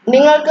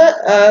നിങ്ങൾക്ക്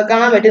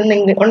കാണാൻ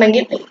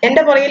പറ്റുന്നുണ്ടെങ്കിൽ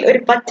എന്റെ പുറകിൽ ഒരു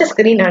പച്ച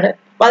സ്ക്രീനാണ്,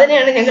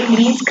 അതിനെയാണ് ഞങ്ങൾ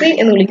ഗ്രീൻ സ്ക്രീൻ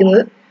എന്ന്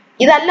വിളിക്കുന്നത്.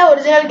 ഇതല്ല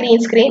ഒറിജിനൽ ഗ്രീൻ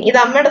സ്ക്രീൻ, ഇത്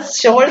അമ്മയുടെ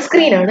ഷോൾ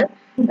സ്ക്രീനാണ്.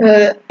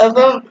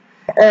 അപ്പം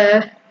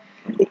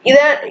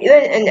ഇത്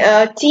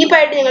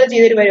ചീപ്പായിട്ട് ഞങ്ങൾ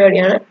ചെയ്തൊരു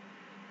പരിപാടിയാണ്.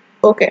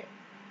 ഓക്കെ,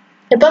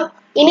 ഇപ്പം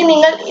ഇനി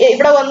നിങ്ങൾ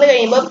ഇവിടെ വന്നു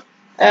കഴിയുമ്പോൾ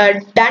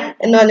ഡൺ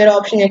എന്ന് പറഞ്ഞൊരു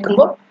ഓപ്ഷൻ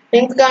ഞെക്കുമ്പോൾ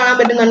നിങ്ങൾക്ക് കാണാൻ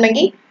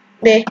പറ്റുന്നുണ്ടെങ്കിൽ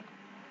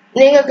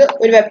നിങ്ങൾക്ക്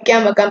ഒരു വെബ്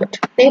ക്യാം വെക്കാൻ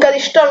പറ്റും. നിങ്ങൾക്ക് അത്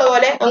ഇഷ്ടമുള്ള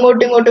പോലെ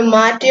അങ്ങോട്ടും ഇങ്ങോട്ടും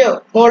മാറ്റിയോ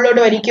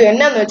മുകളിലോട്ട് വലിക്കുകയോ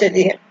എന്നാന്ന് വെച്ചാൽ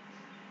ചെയ്യാം.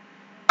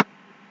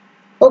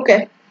 ഓക്കെ,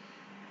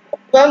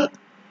 അപ്പം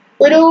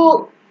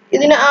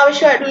ഇതിന്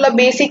ആവശ്യമായിട്ടുള്ള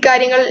ബേസിക്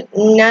കാര്യങ്ങൾ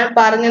ഞാൻ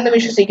പറഞ്ഞെന്ന്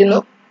വിശ്വസിക്കുന്നു.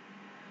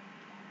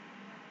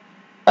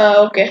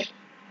 Okay,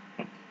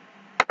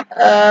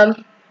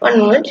 1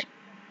 moment.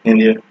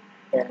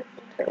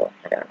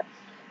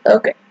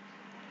 ഓക്കെ,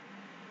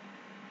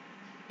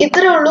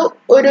 ഇത്രേ ഉള്ളൂ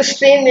ഒരു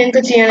സ്ട്രീം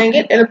നിങ്ങൾക്ക്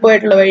ചെയ്യണമെങ്കിൽ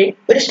എളുപ്പമായിട്ടുള്ള വഴി.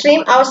 ഒരു സ്ട്രീം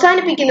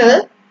അവസാനിപ്പിക്കുന്നത്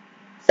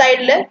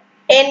സൈഡില്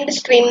എൻഡ്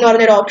സ്ട്രീം എന്ന്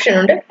പറഞ്ഞൊരു ഓപ്ഷൻ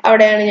ഉണ്ട്,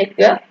 അവിടെയാണ്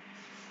ഞെക്കുക.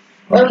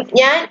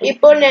 ഞാൻ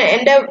ഇപ്പോൾ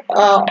എന്റെ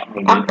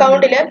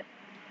അക്കൗണ്ടില്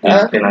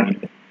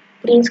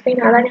ഗ്രീൻ സ്ക്രീൻ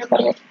അതാണ് ഞാൻ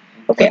പറഞ്ഞത്.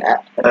 ഓക്കെ,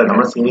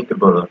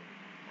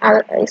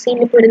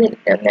 സീനിപ്പോ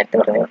വരുന്നില്ല, നേരത്തെ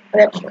പറഞ്ഞു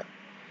അതേ പ്രശ്നം.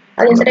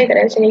 അത്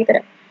ശരിയായി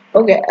തരാം.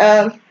 ഓക്കെ,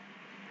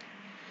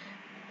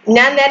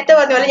 ഞാൻ നേരത്തെ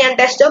പറഞ്ഞ പോലെ ഞാൻ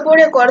ഡെസ്ക്ടോപ്പ്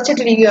കൂടി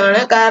കുറച്ചിട്ടിരിക്കുകയാണ്.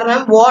 കാരണം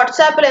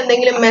വാട്സാപ്പിൽ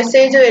എന്തെങ്കിലും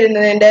മെസ്സേജ്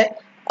വരുന്നതിന്റെ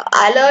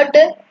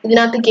അലേർട്ട്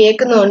ഇതിനകത്ത്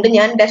കേൾക്കുന്നതുകൊണ്ട്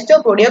ഞാൻ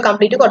desktop audio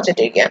complete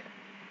കുറച്ചിട്ടിരിക്കുകയാണ്.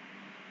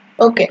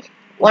 Okay,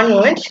 1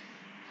 moment.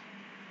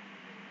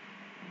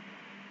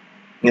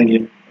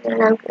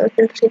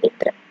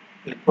 ശരിത്തരാം.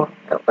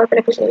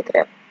 കുഴപ്പമില്ല,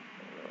 ശരിത്തരാം.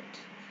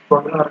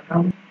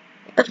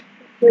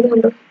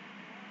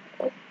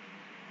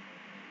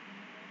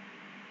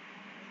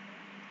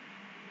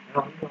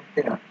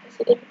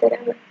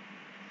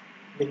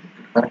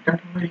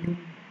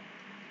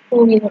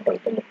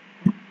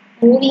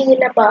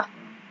 മൂവിന്നില്ലപ്പാ.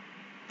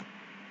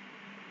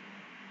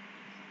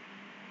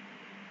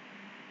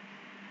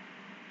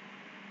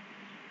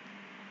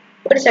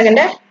 ഒരു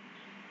സെക്കൻഡ്.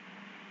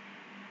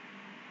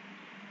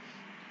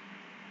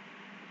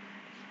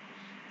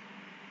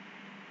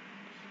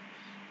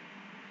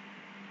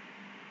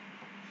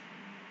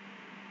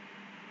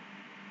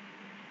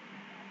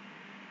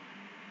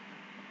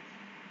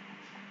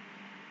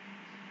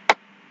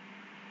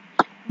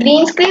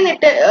 ഗ്രീൻ സ്ക്രീൻ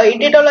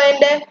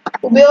ഇട്ടിട്ടുള്ളതിന്റെ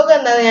ഉപയോഗം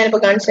എന്താണെന്ന് ഞാനിപ്പോ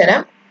കാണിച്ചു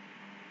തരാം.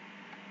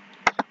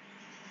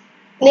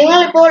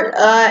 നിങ്ങളിപ്പോൾ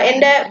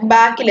എന്റെ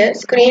ബാക്കില്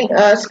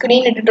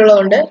സ്ക്രീൻ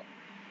ഇട്ടിട്ടുള്ളതുകൊണ്ട്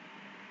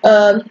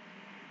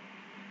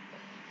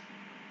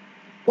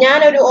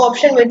ഞാനൊരു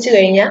ഓപ്ഷൻ വെച്ച്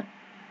കഴിഞ്ഞാൽ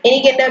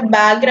എനിക്ക് എന്റെ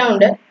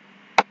ബാക്ക്ഗ്രൗണ്ട്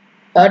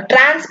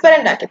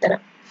ട്രാൻസ്പെറന്റ് ആക്കി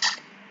തരാം.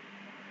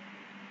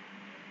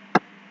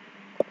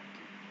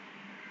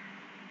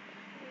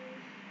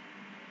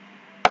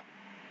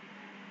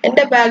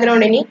 എന്റെ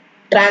ബാക്ക്ഗ്രൗണ്ട് ഇനി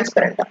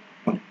ട്രാൻസ്പെറന്റ് ആണ്.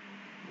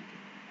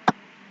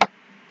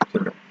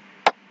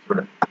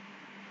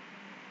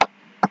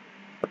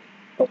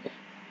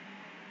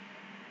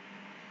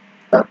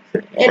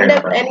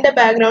 എന്റെ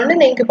ബാക്ക്ഗ്രൗണ്ട്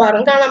നിങ്ങൾക്ക്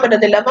കാണാൻ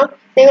പറ്റത്തില്ല. അപ്പം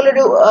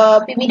നിങ്ങളൊരു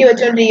PPT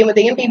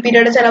വെച്ചോണ്ടിരിക്കുമ്പോഴത്തേക്കും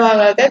PPTയുടെ ചില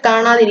ഭാഗങ്ങളൊക്കെ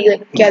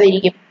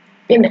കാണാതിരിക്കാതിരിക്കും.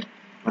 പിന്നെ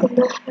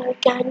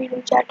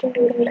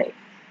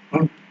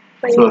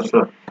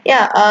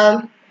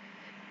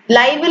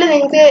ലൈവില്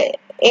നിങ്ങൾക്ക്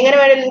എങ്ങനെ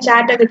വേണമെങ്കിലും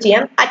ചാറ്റ് ഒക്കെ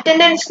ചെയ്യാം.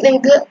 അറ്റൻഡൻസ്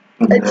നിങ്ങൾക്ക്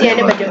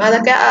ചെയ്യാനും പറ്റും.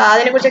 അതൊക്കെ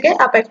അതിനെ കുറിച്ചൊക്കെ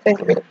അപ്പൊ എക്സ്പ്ലെയിൻ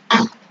ചെയ്യും.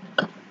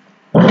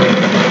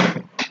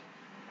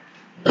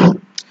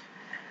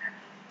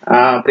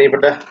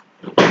 പ്രിയപ്പെട്ട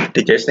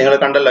ടീച്ചേഴ്സ്, നിങ്ങൾ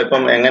കണ്ടല്ലോ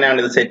ഇപ്പം എങ്ങനെയാണ്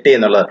ഇത് സെറ്റ്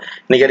ചെയ്യുന്നുള്ളത്.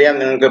 എനിക്കറിയാം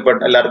നിങ്ങൾക്ക്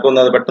എല്ലാവർക്കും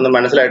ഒന്നും അത് പെട്ടെന്ന്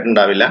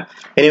മനസ്സിലായിട്ടുണ്ടാവില്ല.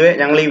 എനിവേ,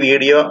 ഞങ്ങൾ ഈ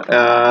വീഡിയോ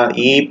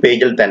ഈ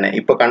പേജിൽ തന്നെ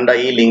ഇപ്പൊ കണ്ട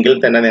ഈ ലിങ്കിൽ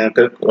തന്നെ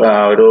നിങ്ങൾക്ക്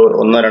ഒരു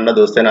 1-2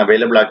 ദിവസത്തിന്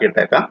അവൈലബിൾ ആക്കി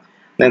ഇട്ടേക്കാം.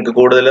 നിങ്ങൾക്ക്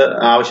കൂടുതൽ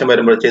ആവശ്യം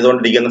വരുമ്പോൾ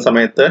ചെയ്തുകൊണ്ടിരിക്കുന്ന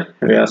സമയത്ത്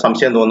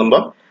സംശയം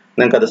തോന്നുമ്പോൾ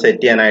നിങ്ങൾക്ക് അത്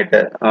സെറ്റ് ചെയ്യാനായിട്ട്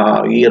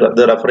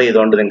ഇത് റെഫർ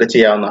ചെയ്തുകൊണ്ട് നിങ്ങൾക്ക്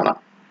ചെയ്യാവുന്നതാണ്.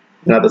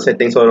 ഇതിനകത്ത്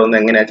സെറ്റിംഗ്സ് ഓരോന്ന്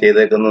എങ്ങനെയാണ്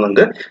ചെയ്തേക്കുന്നത്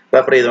നിങ്ങൾക്ക്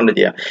റെഫർ ചെയ്തുകൊണ്ട്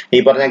ചെയ്യാം. ഈ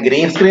പറഞ്ഞ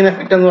ഗ്രീൻ സ്ക്രീൻ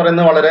എഫക്റ്റ് എന്ന്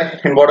പറയുന്നത് വളരെ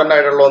ഇമ്പോർട്ടൻ്റ്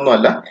ആയിട്ടുള്ള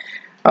ഒന്നുമല്ല.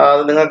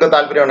 അത് നിങ്ങൾക്ക്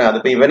താല്പര്യമാണ്.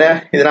 അതിപ്പോ ഇവന്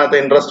ഇതിനകത്ത്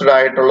ഇൻട്രസ്റ്റഡ്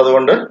ആയിട്ടുള്ളത്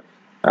കൊണ്ട്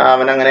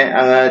അവനങ്ങനെ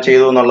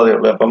ചെയ്തു എന്നുള്ളതേ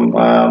ഉള്ളൂ. അപ്പം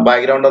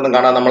ബാക്ക്ഗ്രൗണ്ട് ഒന്നും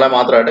കാണാൻ നമ്മളെ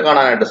മാത്രമായിട്ട്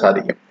കാണാനായിട്ട്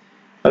സാധിക്കും.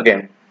 ഓക്കെ,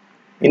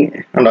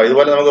 ഉണ്ടോ?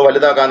 ഇതുപോലെ നമുക്ക്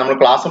വലുതാക്കാം. നമ്മൾ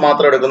ക്ലാസ്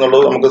മാത്രം എടുക്കുന്നുള്ളൂ,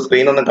 നമുക്ക്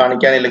സ്ക്രീൻ ഒന്നും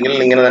കാണിക്കാനില്ലെങ്കിൽ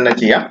ഇങ്ങനെ തന്നെ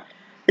ചെയ്യാം.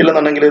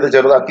 ഇല്ലെന്നുണ്ടെങ്കിൽ ഇത്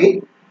ചെറുതാക്കി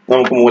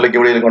നമുക്ക് മൂലയ്ക്ക്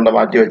എവിടെയെങ്കിലും കൊണ്ട്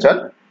മാറ്റി വെച്ചാൽ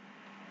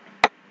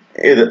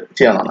ഇത്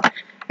ചെയ്യാവുന്നതാണ്.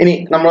 ഇനി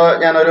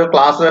ഞാനൊരു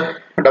ക്ലാസ്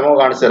ഡെമോ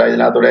കാണിച്ചു തരാം.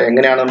 ഇതിനകത്തൂടെ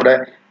എങ്ങനെയാണ് നമ്മുടെ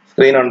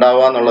സ്ക്രീൻ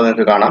ഉണ്ടാവുക എന്നുള്ളത്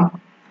നിങ്ങൾക്ക് കാണാം.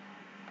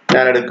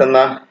 ഞാൻ എടുക്കുന്ന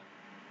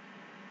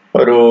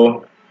ഒരു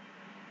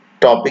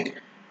ടോപ്പിക്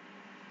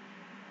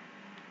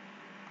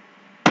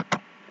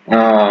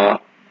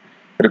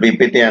ഒരു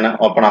PPT ഞാൻ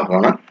ഓപ്പൺ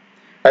ആക്കുകയാണ്.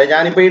 അത്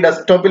ഞാനിപ്പോൾ ഈ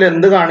ഡെസ്ക്ടോപ്പിൽ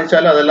എന്ത്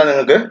കാണിച്ചാലും അതെല്ലാം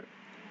നിങ്ങൾക്ക്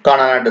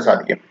കാണാനായിട്ട്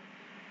സാധിക്കും.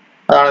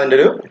 അതാണ് ഇതിൻ്റെ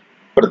ഒരു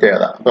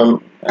പ്രത്യേകത. അപ്പം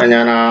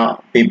ഞാൻ ആ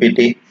PPT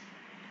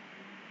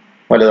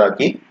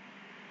വലുതാക്കി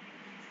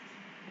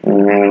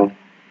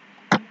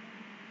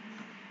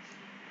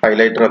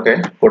ഹൈലൈറ്ററൊക്കെ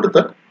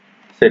കൊടുത്ത്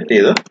സെറ്റ്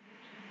ചെയ്തു.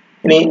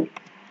 ഇനി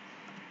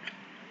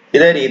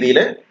ഇതേ രീതിയിൽ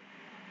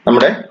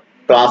നമ്മുടെ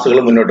ക്ലാസ്സുകൾ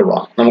മുന്നോട്ട്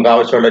പോകാം. നമുക്ക്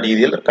ആവശ്യമുള്ള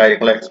രീതിയിൽ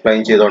കാര്യങ്ങൾ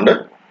എക്സ്പ്ലെയിൻ ചെയ്തുകൊണ്ട്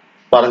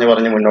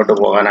പറഞ്ഞ് മുന്നോട്ട്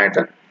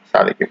പോകാനായിട്ട്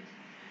സാധിക്കും.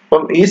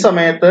 അപ്പം ഈ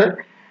സമയത്ത്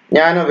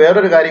ഞാൻ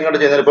വേറൊരു കാര്യം കൂടെ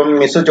ചെയ്യുന്നത്, ഇപ്പം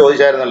മിസ്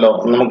ചോദിച്ചായിരുന്നല്ലോ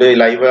നമുക്ക്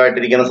ലൈവ്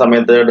ആയിട്ടിരിക്കുന്ന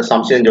സമയത്ത്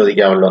സംശയം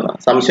ചോദിക്കാമല്ലോ എന്ന്.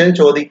 സംശയം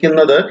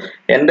ചോദിക്കുന്നത്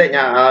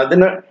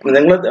അതിന്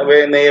നിങ്ങൾ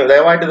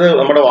ദയവായിട്ട് ഇത്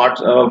നമ്മുടെ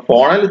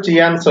ഫോണിൽ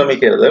ചെയ്യാൻ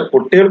ശ്രമിക്കരുത്.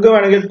 കുട്ടികൾക്ക്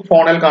വേണമെങ്കിൽ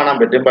ഫോണിൽ കാണാൻ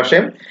പറ്റും. പക്ഷെ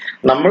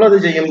നമ്മളത്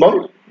ചെയ്യുമ്പം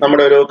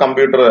നമ്മുടെ ഒരു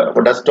കമ്പ്യൂട്ടർ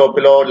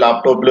ഡെസ്ക്ടോപ്പിലോ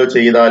ലാപ്ടോപ്പിലോ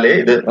ചെയ്താലേ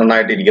ഇത്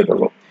നന്നായിട്ട്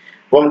ഇരിക്കത്തുള്ളൂ.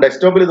 അപ്പം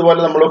ഡെസ്ക്ടോപ്പിൽ ഇതുപോലെ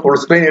നമ്മൾ ഫുൾ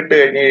സ്ക്രീൻ ഇട്ട്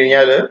കഴിഞ്ഞ്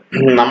കഴിഞ്ഞാൽ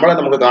നമ്മളെ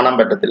നമുക്ക് കാണാൻ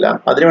പറ്റത്തില്ല.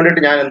 അതിനു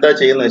വേണ്ടിയിട്ട് ഞാൻ എന്താ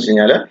ചെയ്യുന്നത് വെച്ച്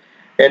കഴിഞ്ഞാൽ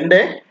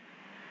എൻ്റെ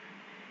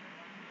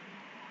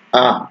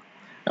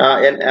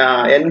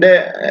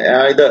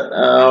ഇത്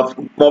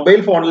മൊബൈൽ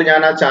ഫോണിൽ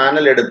ഞാൻ ആ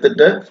ചാനൽ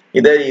എടുത്തിട്ട്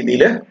ഇതേ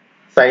രീതിയിൽ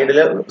സൈഡിൽ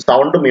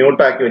സൗണ്ട്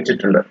മ്യൂട്ട് ആക്കി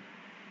വെച്ചിട്ടുണ്ട്.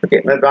 ഓക്കെ,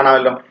 നിങ്ങൾക്ക്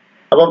കാണാമല്ലോ.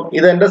 അപ്പം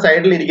ഇത് എൻ്റെ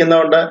സൈഡിൽ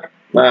ഇരിക്കുന്നതുകൊണ്ട്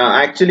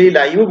ആക്ച്വലി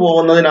ലൈവ്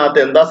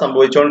പോകുന്നതിനകത്ത് എന്താ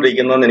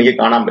സംഭവിച്ചുകൊണ്ടിരിക്കുന്നതെന്ന് എനിക്ക്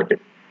കാണാൻ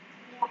പറ്റും.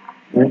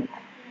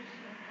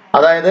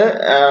 അതായത്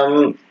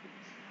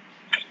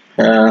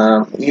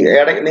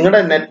നിങ്ങളുടെ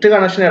നെറ്റ്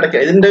കണക്ഷൻ ഇടയ്ക്ക്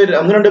ഇതിന്റെ ഒരു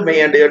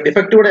 1-2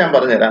 ഡിഫക്റ്റ് കൂടെ ഞാൻ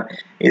പറഞ്ഞുതരാം.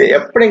 ഇത്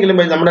എപ്പോഴെങ്കിലും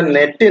നമ്മുടെ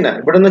നെറ്റിന്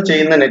ഇവിടുന്ന്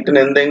ചെയ്യുന്ന നെറ്റിന്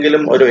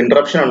എന്തെങ്കിലും ഒരു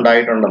ഇന്ററപ്ഷൻ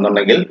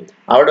ഉണ്ടായിട്ടുണ്ടെന്നുണ്ടെങ്കിൽ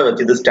അവിടെ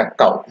വെച്ച് ഇത്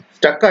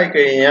സ്റ്റക്ക് ആയി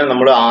കഴിഞ്ഞാൽ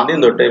നമ്മൾ ആദ്യം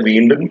തൊട്ട്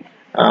വീണ്ടും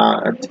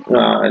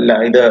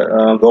ഇത്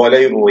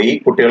ഗോലൈവ് പോയി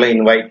കുട്ടികളെ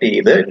ഇൻവൈറ്റ്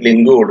ചെയ്ത്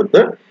ലിങ്ക്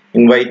കൊടുത്ത്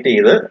ഇൻവൈറ്റ്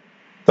ചെയ്ത്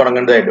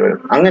തുടങ്ങേണ്ടതായിട്ട് വരും.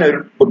 അങ്ങനെ ഒരു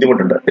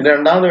ബുദ്ധിമുട്ടുണ്ട്. പിന്നെ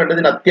രണ്ടാമത് വേണ്ടത്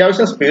ഇതിന്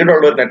അത്യാവശ്യം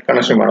സ്പീഡുള്ള ഒരു നെറ്റ്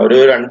കണക്ഷൻ വേണം. ഒരു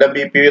 2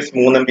 Mbps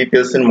 3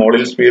 Mbps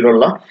മുകളിൽ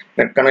സ്പീഡുള്ള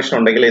നെറ്റ് കണക്ഷൻ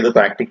ഉണ്ടെങ്കിൽ ഇത്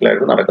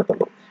പ്രാക്ടിക്കലായിട്ട്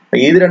നടക്കത്തുള്ളൂ.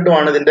 ഇത്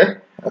രണ്ടുമാണ് ഇതിന്റെ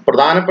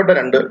പ്രധാനപ്പെട്ട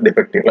 2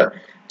 ഡിഫക്റ്റുകൾ.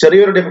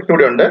 ചെറിയൊരു ഡിഫക്റ്റ്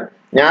കൂടി ഉണ്ട്.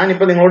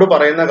 ഞാനിപ്പോ നിങ്ങളോട്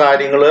പറയുന്ന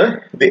കാര്യങ്ങൾ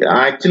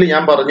ആക്ച്വലി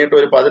ഞാൻ പറഞ്ഞിട്ട്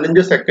ഒരു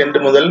 15 സെക്കൻഡ്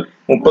മുതൽ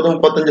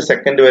 30-35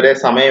 സെക്കൻഡ് വരെ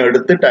സമയം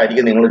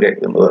എടുത്തിട്ടായിരിക്കും നിങ്ങൾ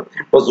കേൾക്കുന്നത്.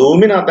 ഇപ്പൊ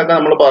സൂമിനകത്തൊക്കെ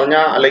നമ്മൾ പറഞ്ഞ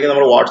അല്ലെങ്കിൽ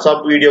നമ്മൾ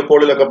വാട്സാപ്പ് വീഡിയോ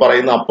കോളിലൊക്കെ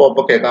പറയുന്ന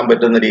അപ്പൊ കേൾക്കാൻ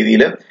പറ്റുന്ന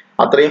രീതിയിൽ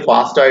അത്രയും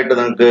ഫാസ്റ്റ് ആയിട്ട്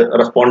നിങ്ങൾക്ക്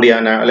റെസ്പോണ്ട്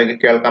ചെയ്യാൻ അല്ലെങ്കിൽ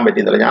കേൾക്കാൻ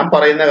പറ്റുന്നില്ല. ഞാൻ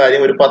പറയുന്ന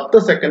കാര്യം ഒരു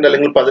 10 സെക്കൻഡ്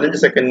അല്ലെങ്കിൽ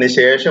 15 സെക്കൻഡിന്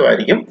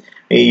ശേഷമായിരിക്കും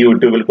ഈ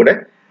യൂട്യൂബിൽ കൂടെ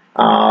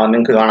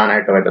നിങ്ങൾക്ക്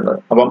കാണാനായിട്ട് പറ്റുന്നത്.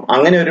 അപ്പം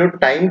അങ്ങനെ ഒരു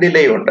ടൈം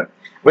ഡിലേ ഉണ്ട്.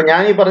 അപ്പൊ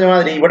ഞാൻ ഈ പറഞ്ഞ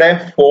മാതിരി ഇവിടെ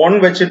ഫോൺ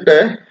വെച്ചിട്ട്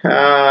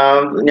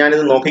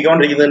ഞാനിത്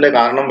നോക്കിക്കൊണ്ടിരിക്കുന്നതിന്റെ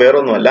കാരണം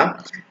വേറൊന്നുമല്ല.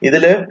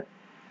 ഇതില്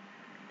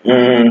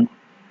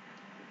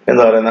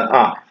എന്താ പറയുന്നത്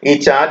ഈ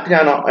ചാറ്റ്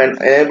ഞാൻ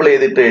എനേബിൾ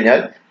ചെയ്തിട്ട് കഴിഞ്ഞാൽ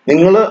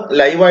നിങ്ങൾ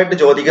ലൈവായിട്ട്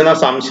ചോദിക്കുന്ന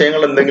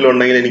സംശയങ്ങൾ എന്തെങ്കിലും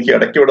ഉണ്ടെങ്കിൽ എനിക്ക്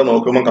ഇടയ്ക്ക് ഇവിടെ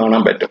നോക്കുമ്പോൾ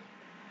കാണാൻ പറ്റും.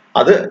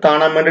 അത്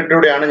കാണാൻ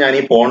വേണ്ടിയിട്ടൂടെയാണ് ഞാൻ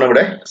ഈ ഫോൺ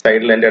ഇവിടെ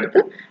സൈഡിൽ എൻ്റെ അടുത്ത്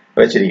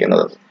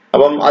വെച്ചിരിക്കുന്നത്.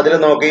 അപ്പം അതിൽ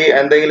നോക്കി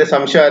എന്തെങ്കിലും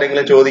സംശയം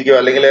ആരെങ്കിലും ചോദിക്കുകയോ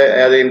അല്ലെങ്കിൽ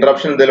അത്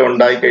ഇന്ററപ്ഷൻ എന്തെങ്കിലും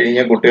ഉണ്ടായി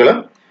കഴിഞ്ഞാൽ കുട്ടികൾ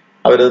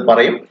അവരത്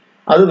പറയും.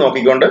 അത്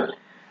നോക്കിക്കൊണ്ട്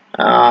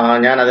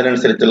ഞാൻ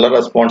അതിനനുസരിച്ചുള്ള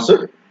റെസ്പോൺസ്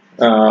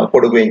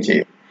കൊടുക്കുകയും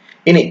ചെയ്യും.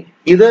 ഇനി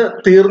ഇത്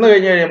തീർന്നു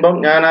കഴിഞ്ഞ് കഴിയുമ്പം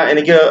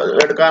എനിക്ക്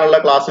എടുക്കാനുള്ള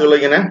ക്ലാസ്സുകൾ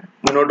ഇങ്ങനെ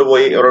മുന്നോട്ട്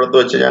പോയി ഒരിടത്ത്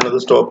വെച്ച് ഞാനത്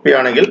സ്റ്റോപ്പ്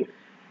ചെയ്യുകയാണെങ്കിൽ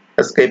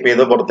എസ്കേപ്പ്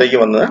ചെയ്ത് പുറത്തേക്ക്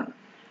വന്ന്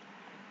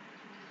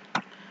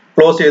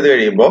ക്ലോസ് ചെയ്ത്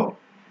കഴിയുമ്പോൾ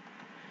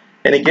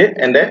എനിക്ക്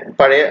എൻ്റെ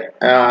പഴയ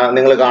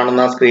നിങ്ങൾ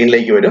കാണുന്ന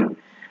സ്ക്രീനിലേക്ക് വരും.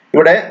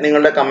 ഇവിടെ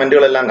നിങ്ങളുടെ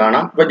കമന്റുകളെല്ലാം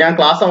കാണാം. ഇപ്പൊ ഞാൻ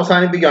ക്ലാസ്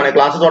അവസാനിപ്പിക്കുകയാണ്.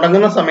 ക്ലാസ്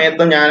തുടങ്ങുന്ന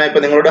സമയത്തും ഞാൻ ഇപ്പൊ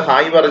നിങ്ങളോട്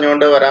ഹായ്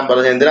പറഞ്ഞുകൊണ്ട് വരാൻ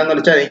പറഞ്ഞു. എന്തിനാന്ന്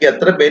വെച്ചാൽ എനിക്ക്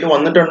എത്ര പേര്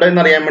വന്നിട്ടുണ്ട്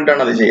എന്നറിയാൻ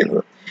വേണ്ടിയിട്ടാണ് അത്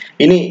ചെയ്യുന്നത്.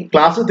 ഇനി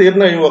ക്ലാസ്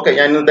തീർന്നു കഴിയുമ്പോൾ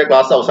ഞാൻ ഇന്നത്തെ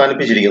ക്ലാസ്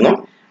അവസാനിപ്പിച്ചിരിക്കുന്നു.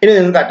 ഇനി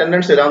നിങ്ങൾക്ക്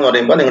അറ്റൻഡൻസ് ഇടാന്ന്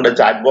പറയുമ്പോൾ നിങ്ങളുടെ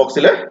ചാറ്റ്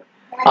ബോക്സിൽ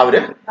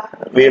അവര്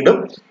വീണ്ടും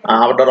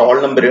അവരുടെ റോൾ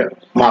നമ്പർ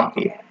മാർക്ക്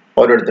ചെയ്യും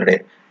ഓരോരുത്തരുടെ.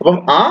 അപ്പം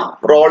ആ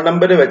റോൾ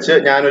നമ്പർ വെച്ച്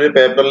ഞാനൊരു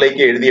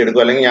പേപ്പറിലേക്ക്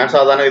എഴുതിയെടുക്കും. അല്ലെങ്കിൽ ഞാൻ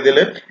സാധാരണ ഇതിൽ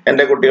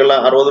എൻ്റെ കുട്ടികളുടെ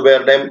 60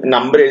 പേരുടെയും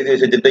നമ്പർ എഴുതി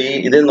വെച്ചിട്ട്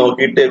ഇത്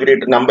നോക്കിയിട്ട് ഇവർ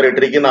നമ്പർ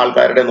ഇട്ടിരിക്കുന്ന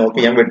ആൾക്കാരുടെ നോക്കി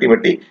ഞാൻ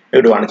വെട്ടി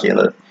ഇടുകയാണ്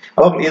ചെയ്യുന്നത്.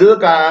 അപ്പം ഇത്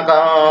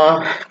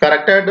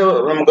കറക്റ്റായിട്ട്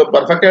നമുക്ക്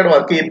പെർഫെക്റ്റ് ആയിട്ട്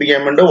വർക്ക്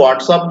ചെയ്യിപ്പിക്കാൻ വേണ്ടി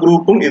വാട്സാപ്പ്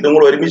ഗ്രൂപ്പും ഇതും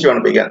കൂടെ ഒരുമിച്ച്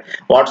കാണിപ്പിക്കാൻ.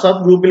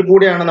 വാട്സാപ്പ് ഗ്രൂപ്പിൽ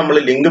കൂടെയാണ് നമ്മൾ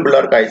ലിങ്ക്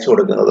പിള്ളേർക്ക് അയച്ചു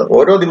കൊടുക്കുന്നത്.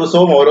 ഓരോ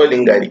ദിവസവും ഓരോ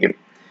ലിങ്ക് ആയിരിക്കും.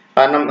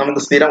 കാരണം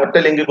നമുക്ക് സ്ഥിരം ഒറ്റ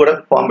ലിങ്കിൽ കൂടെ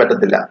പോകാൻ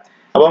പറ്റത്തില്ല.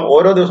 അപ്പം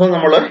ഓരോ ദിവസവും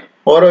നമ്മൾ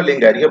ഓരോ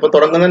ലിങ്ക് ആയിരിക്കും. അപ്പൊ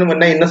തുടങ്ങുന്നതിന്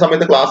മുന്നേ ഇന്ന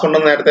സമയത്ത് ക്ലാസ്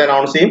ഉണ്ടെന്ന് നേരത്തെ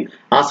അനൗൺസ് ചെയ്യും.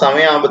 ആ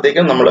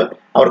സമയമാകുമ്പോഴത്തേക്കും നമ്മൾ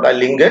അവർക്ക് ആ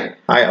ലിങ്ക്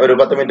ഒരു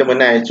 10 മിനിറ്റ്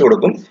മുന്നേ അയച്ചു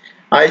കൊടുക്കും.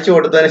 അയച്ചു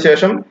കൊടുത്തതിന്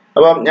ശേഷം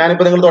അപ്പം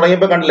ഞാനിപ്പോ നിങ്ങൾ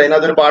തുടങ്ങിയപ്പോൾ കണ്ടില്ല,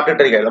 ഇതിനകത്തൊരു പാട്ട്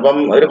ഇട്ടിരിക്കുകയായിരുന്നു. അപ്പം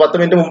ഒരു 10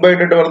 മിനിറ്റ് മുമ്പേ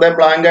ഇട്ടിട്ട് വെറുതെ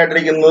ബ്ലാങ്ക്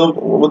ആയിട്ടിരിക്കുന്നതും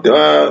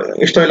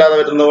ഇഷ്ടമില്ലാതെ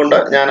വരുന്നത് കൊണ്ട്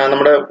ഞാൻ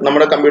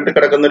നമ്മുടെ കമ്പ്യൂട്ടറിൽ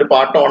കിടക്കുന്ന ഒരു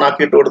പാട്ട് ഓൺ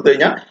ആക്കി ഇട്ട് കൊടുത്തു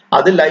കഴിഞ്ഞാൽ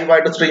അത്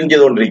ലൈവായിട്ട് സ്ട്രീം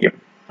ചെയ്തുകൊണ്ടിരിക്കും.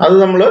 അത്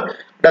നമ്മൾ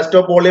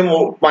ഡെസ്ക്ടോപ്പ് വോളിയം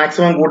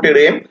മാക്സിമം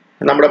കൂട്ടിയിടുകയും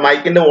നമ്മുടെ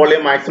മൈക്കിന്റെ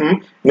വോളിയം മാക്സിമം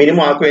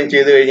മിനിമം ആക്കുകയും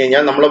ചെയ്ത് കഴിഞ്ഞ്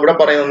കഴിഞ്ഞാൽ നമ്മളിവിടെ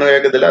പറയുന്നൊന്നും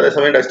കേൾക്കത്തില്ല.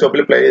 അതേസമയം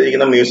ഡെസ്ക്ടോപ്പിൽ പ്ലേ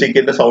ചെയ്തിരിക്കുന്ന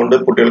മ്യൂസിക്കിന്റെ സൗണ്ട്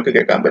കുട്ടികൾക്ക്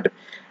കേൾക്കാൻ പറ്റും.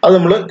 അത്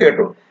നമ്മൾ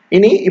കേട്ടു.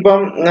 ഇനി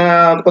ഇപ്പം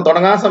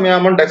തുടങ്ങാൻ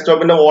സമയമാകുമ്പോൾ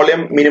ഡെസ്ക്ടോപ്പിന്റെ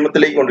വോളിയം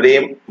മിനിമത്തിലേക്ക്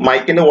കൊണ്ടുവരികയും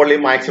മൈക്കിന്റെ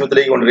വോളിയം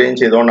മാക്സിമത്തിലേക്ക് കൊണ്ടുവരികയും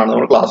ചെയ്തുകൊണ്ടാണ്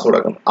നമ്മൾ ക്ലാസ്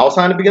തുടങ്ങുന്നത്.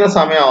 അവസാനിപ്പിക്കുന്ന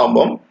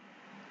സമയമാകുമ്പം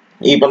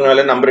ഈ പറഞ്ഞ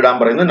പോലെ നമ്പർ ഇടാൻ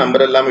പറയുന്നു.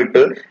 നമ്പർ എല്ലാം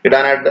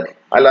ഇടാനായിട്ട്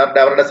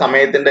അവരുടെ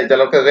സമയത്തിന്റെ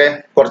ചിലർക്കൊക്കെ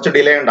കുറച്ച്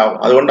ഡിലേ ഉണ്ടാവും.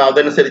 അതുകൊണ്ട്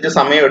അതനുസരിച്ച്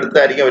സമയം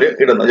എടുത്തായിരിക്കും അവർ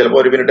ഇടുന്നത്.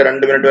 ചിലപ്പോൾ 1 മിനിറ്റ്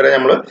 2 മിനിറ്റ് വരെ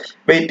നമ്മൾ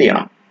വെയിറ്റ്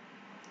ചെയ്യണം.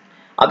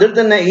 അതിൽ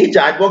തന്നെ ഈ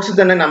ചാറ്റ് ബോക്സിൽ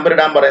തന്നെ നമ്പർ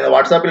ഇടാൻ പറയുന്നത്,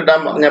 വാട്സാപ്പിൽ ഇടാൻ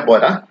പറഞ്ഞാൽ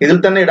പോരാ, ഇതിൽ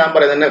തന്നെ ഇടാൻ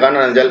പറയുന്നതിന്റെ കാരണം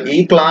എന്ന് വെച്ചാൽ ഈ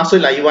ക്ലാസ്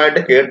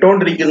ലൈവായിട്ട്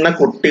കേട്ടോണ്ടിരിക്കുന്ന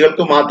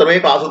കുട്ടികൾക്ക് മാത്രമേ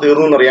ക്ലാസ്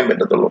തീർന്നു എന്ന് അറിയാൻ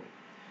പറ്റത്തുള്ളൂ.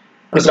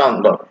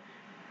 മനസ്സിലാവുന്നുണ്ടോ?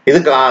 ഇത്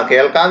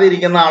കേൾക്കാതെ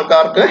ഇരിക്കുന്ന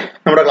ആൾക്കാർക്ക്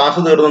നമ്മുടെ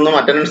ക്ലാസ് തീർന്നെന്നും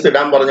അറ്റൻഡൻസ്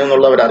ഇടാൻ പറഞ്ഞു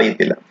എന്നുള്ളവർ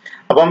അറിയത്തില്ല.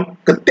 അപ്പം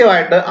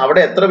കൃത്യമായിട്ട്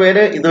അവിടെ എത്ര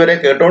പേര് ഇതുവരെ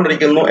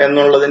കേട്ടോണ്ടിരിക്കുന്നു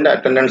എന്നുള്ളതിന്റെ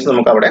അറ്റൻഡൻസ്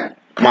നമുക്ക് അവിടെ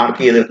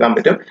മാർക്ക് ചെയ്തെടുക്കാൻ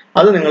പറ്റും.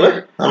 അത് നിങ്ങൾ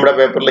നമ്മുടെ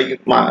പേപ്പറിലേക്ക്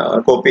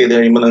കോപ്പി ചെയ്ത്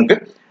കഴിയുമ്പോൾ നിങ്ങൾക്ക്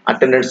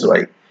അറ്റൻഡൻസ്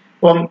ആയി.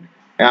 അപ്പം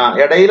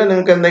ഇടയിൽ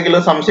നിങ്ങൾക്ക്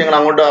എന്തെങ്കിലും സംശയങ്ങൾ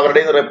അങ്ങോട്ട്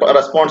അവരുടെ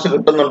റെസ്പോൺസ്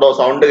കിട്ടുന്നുണ്ടോ,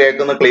 സൗണ്ട്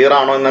കേൾക്കുന്നത് ക്ലിയർ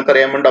ആണോ എന്നൊക്കെ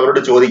അറിയാൻ വേണ്ടി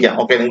അവരോട് ചോദിക്കാം.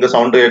 ഓക്കെ, നിങ്ങൾക്ക്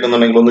സൗണ്ട്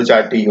കേൾക്കുന്നുണ്ടെങ്കിൽ ഒന്ന്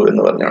ചാറ്റ് ചെയ്യൂ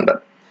എന്ന് പറഞ്ഞുകൊണ്ട്.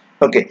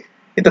 ഓക്കെ,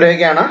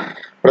 ഇത്രയൊക്കെയാണ്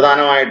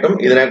പ്രധാനമായിട്ടും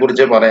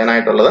ഇതിനെക്കുറിച്ച്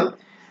പറയാനായിട്ടുള്ളത്.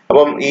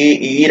 അപ്പം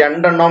ഈ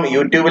രണ്ടെണ്ണം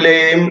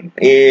യൂട്യൂബിലെയും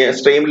ഈ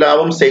സ്ട്രീം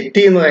ലാബും സെറ്റ്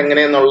ചെയ്യുന്നത്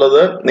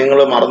എങ്ങനെയെന്നുള്ളത് നിങ്ങൾ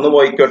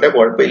മറന്നുപോയിക്കോട്ടെ,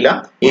 കുഴപ്പമില്ല.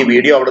 ഈ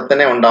വീഡിയോ അവിടെ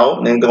തന്നെ ഉണ്ടാവും.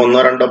 നിങ്ങൾക്ക്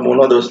 1, 2,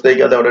 3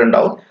 ദിവസത്തേക്ക് അത് അവിടെ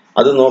ഉണ്ടാവും.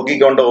 അത്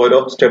നോക്കിക്കൊണ്ട് ഓരോ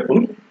സ്റ്റെപ്പും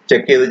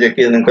ചെക്ക്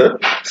ചെയ്ത് നിങ്ങൾക്ക്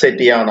സെറ്റ്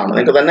ചെയ്യാവുന്നതാണ്.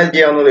 നിങ്ങൾക്ക് തന്നെ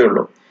ചെയ്യാവുന്നതേ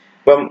ഉള്ളൂ.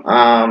 ഇപ്പം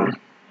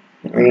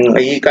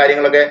ഈ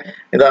കാര്യങ്ങളൊക്കെ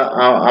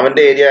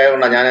അവന്റെ ഏരിയ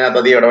ആയതുകൊണ്ടാണ് ഞാൻ അതിനകത്ത്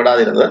അധികം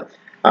ഇടപെടാതിരുന്നത്.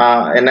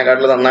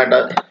 എന്നെക്കാട്ടിൽ നന്നായിട്ട്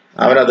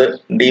അവനത്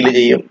ഡീല്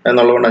ചെയ്യും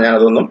എന്നുള്ളതുകൊണ്ടാണ് ഞാൻ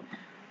അതൊന്നും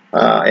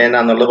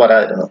എന്നാന്നുള്ളത്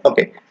പറയാതിരുന്നത്.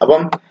 ഓക്കെ,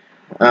 അപ്പം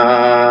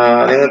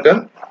നിങ്ങൾക്ക്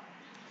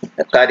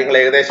കാര്യങ്ങൾ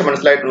ഏകദേശം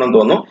മനസ്സിലായിട്ടുണ്ടെന്ന്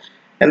തോന്നുന്നു.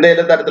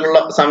 എന്തെങ്കിലും തരത്തിലുള്ള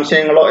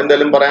സംശയങ്ങളോ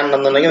എന്തെങ്കിലും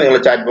പറയാനുണ്ടെന്നുണ്ടെങ്കിൽ നിങ്ങൾ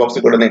ചാറ്റ്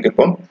ബോക്സിൽ കൂടെ നിങ്ങൾക്ക്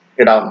ഇപ്പം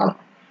ഇടാവുന്നതാണ്,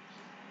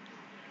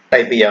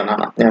 ടൈപ്പ്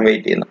ചെയ്യാവുന്നതാണ്. ഞാൻ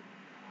വെയിറ്റ് ചെയ്യുന്നു.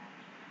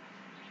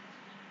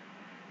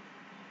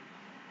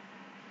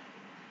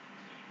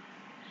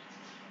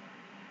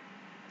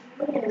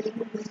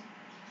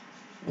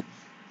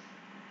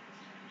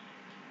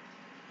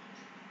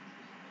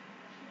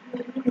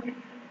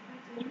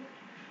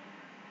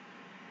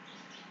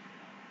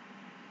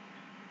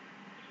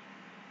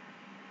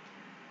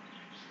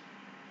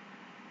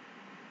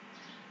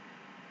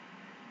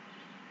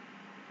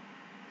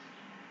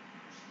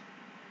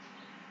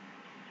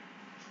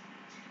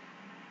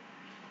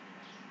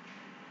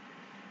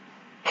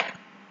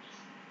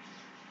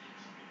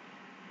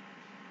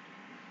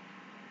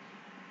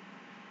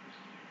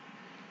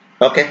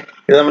 ഓക്കെ,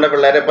 ഇത് നമ്മുടെ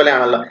പിള്ളേരെ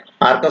പോലെയാണല്ലോ,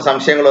 ആർക്കും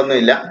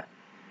സംശയങ്ങളൊന്നുമില്ല.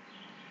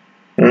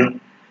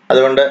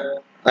 അതുകൊണ്ട്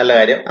നല്ല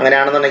കാര്യം.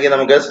 അങ്ങനെയാണെന്നുണ്ടെങ്കിൽ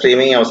നമുക്ക്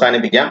സ്ട്രീമിംഗ്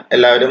അവസാനിപ്പിക്കാം.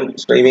 എല്ലാവരും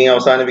സ്ട്രീമിംഗ്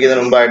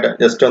അവസാനിപ്പിക്കുന്നതിന് മുമ്പായിട്ട്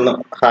ജസ്റ്റ് ഒന്ന്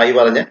ഹായ്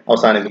പറഞ്ഞ്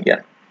അവസാനിപ്പിക്കാം.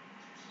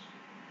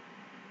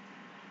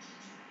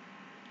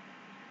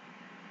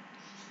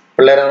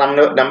 പിള്ളേരെ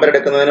നമ്പർ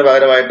എടുക്കുന്നതിന്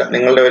പകരമായിട്ട്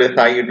നിങ്ങളുടെ ഒരു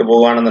ഹായ് ഇട്ട്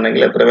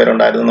പോകുകയാണെന്നുണ്ടെങ്കിൽ എത്ര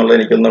പേരുണ്ടായിരുന്നു എന്നുള്ളത്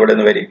എനിക്കൊന്ന് ഇവിടെ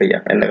നിന്ന് വെരിഫൈ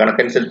ചെയ്യാം. എന്റെ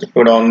കണക്കനുസരിച്ച്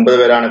ഇവിടെ 9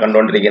 പേരാണ്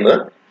കണ്ടുകൊണ്ടിരിക്കുന്നത്.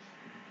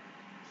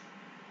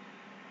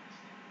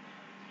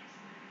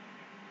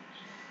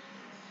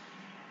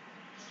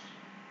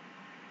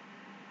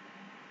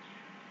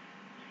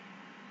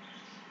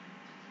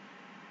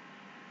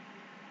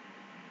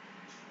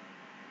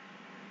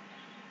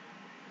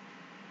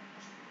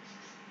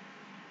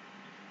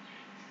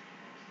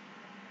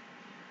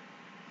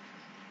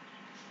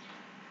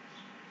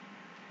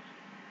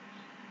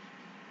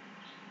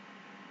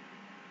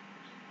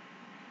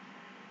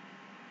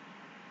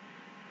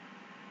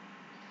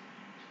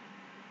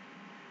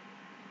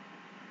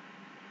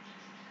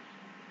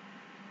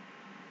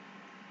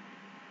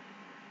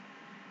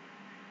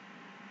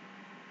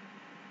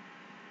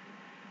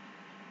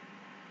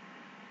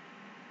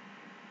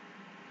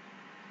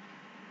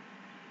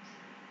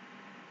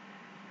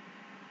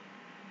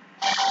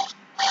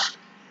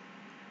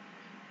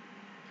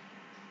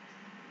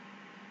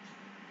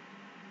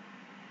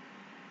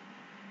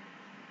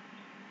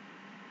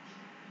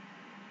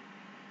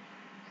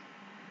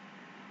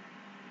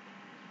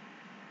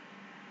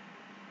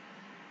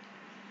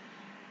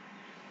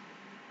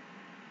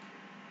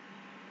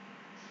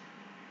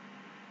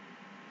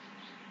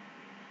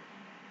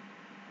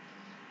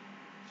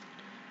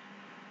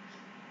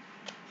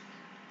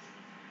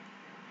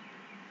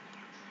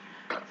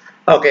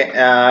 ഓക്കെ,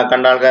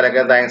 കണ്ട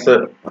ആൾക്കാരൊക്കെ താങ്ക്സ്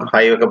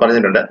ഹൈ ഒക്കെ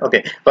പറഞ്ഞിട്ടുണ്ട്. ഓക്കെ,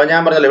 അപ്പൊ ഞാൻ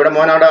പറഞ്ഞല്ലോ, ഇവിടെ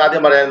മോനോട്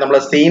ആദ്യം പറയാം, നമ്മൾ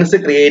സീൻസ്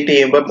ക്രിയേറ്റ്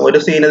ചെയ്യുമ്പോൾ ഒരു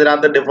സീൻ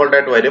ഇതിനകത്ത് ഡിഫോൾട്ട്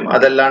ആയിട്ട് വരും.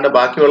 അതല്ലാണ്ട്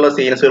ബാക്കിയുള്ള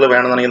സീൻസുകൾ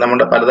വേണമെന്നുണ്ടെങ്കിൽ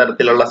നമ്മുടെ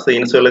പലതരത്തിലുള്ള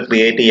സീൻസുകൾ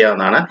ക്രിയേറ്റ്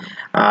ചെയ്യാവുന്നതാണ്.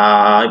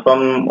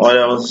 ഇപ്പം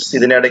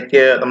ഇതിന്റെ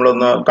ഇടയ്ക്ക്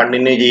നമ്മളൊന്ന്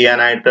കണ്ടിന്യൂ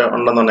ചെയ്യാനായിട്ട്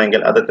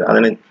ഉണ്ടെന്നുണ്ടെങ്കിൽ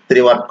അതിന്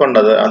ഇത്തിരി വർക്ക് ഉണ്ട്.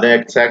 അത്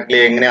എക്സാക്ട്ലി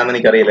എങ്ങനെയാണെന്ന്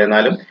എനിക്കറിയില്ല,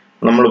 എന്നാലും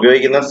നമ്മൾ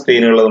ഉപയോഗിക്കുന്ന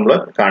സ്ക്രീനുകൾ നമ്മൾ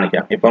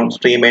കാണിക്കാം. ഇപ്പം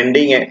സ്ട്രീം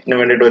എൻഡിങ്ങിന്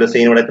വേണ്ടിയിട്ട് ഒരു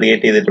സീൻ ഇവിടെ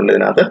ക്രിയേറ്റ് ചെയ്തിട്ടുണ്ട്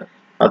ഇതിനകത്ത്.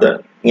 അത്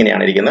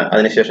ഇങ്ങനെയാണ് ഇരിക്കുന്നത്.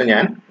 അതിനുശേഷം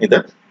ഞാൻ ഇത്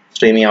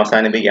സ്ട്രീമിംഗ്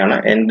അവസാനിപ്പിക്കുകയാണ്.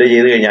 എൻഡ്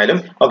ചെയ്ത് കഴിഞ്ഞാലും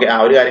ഓക്കെ,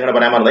 ഒരു കാര്യം കൂടെ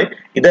പറയാൻ മറന്നുപോയി.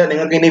 ഇത്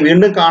നിങ്ങൾക്ക് ഇനി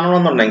വീണ്ടും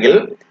കാണണമെന്നുണ്ടെങ്കിൽ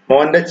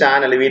മോന്റെ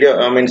ചാനൽ, വീഡിയോ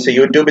മീൻസ്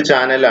യൂട്യൂബ്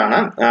ചാനലാണ്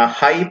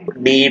hype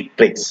D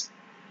tricks,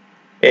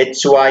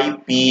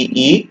 HYPEDTRIX,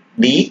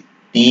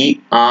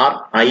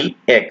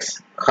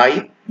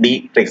 hype D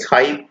tricks,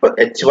 hype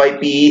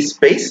HYPE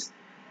space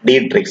D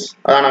tricks,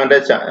 അതാണ് അവന്റെ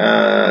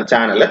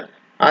ചാനൽ.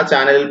 ആ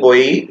ചാനലിൽ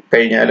പോയി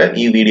കഴിഞ്ഞാൽ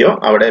ഈ വീഡിയോ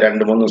അവിടെ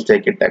 2-3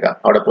 ദിവസത്തേക്ക് ഇട്ടേക്കാം.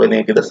 അവിടെ പോയി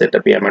നിങ്ങൾക്ക് ഇത്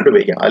സെറ്റപ്പ് ചെയ്യാൻ വേണ്ടി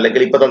ഉപയോഗിക്കാം.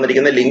 അല്ലെങ്കിൽ ഇപ്പൊ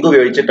തന്നിരിക്കുന്ന ലിങ്ക്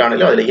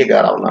ഉപയോഗിച്ചിട്ടാണെങ്കിലും അതിലേക്ക്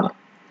കയറാവുന്നതാണ്.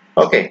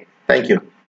 Okay, thank you.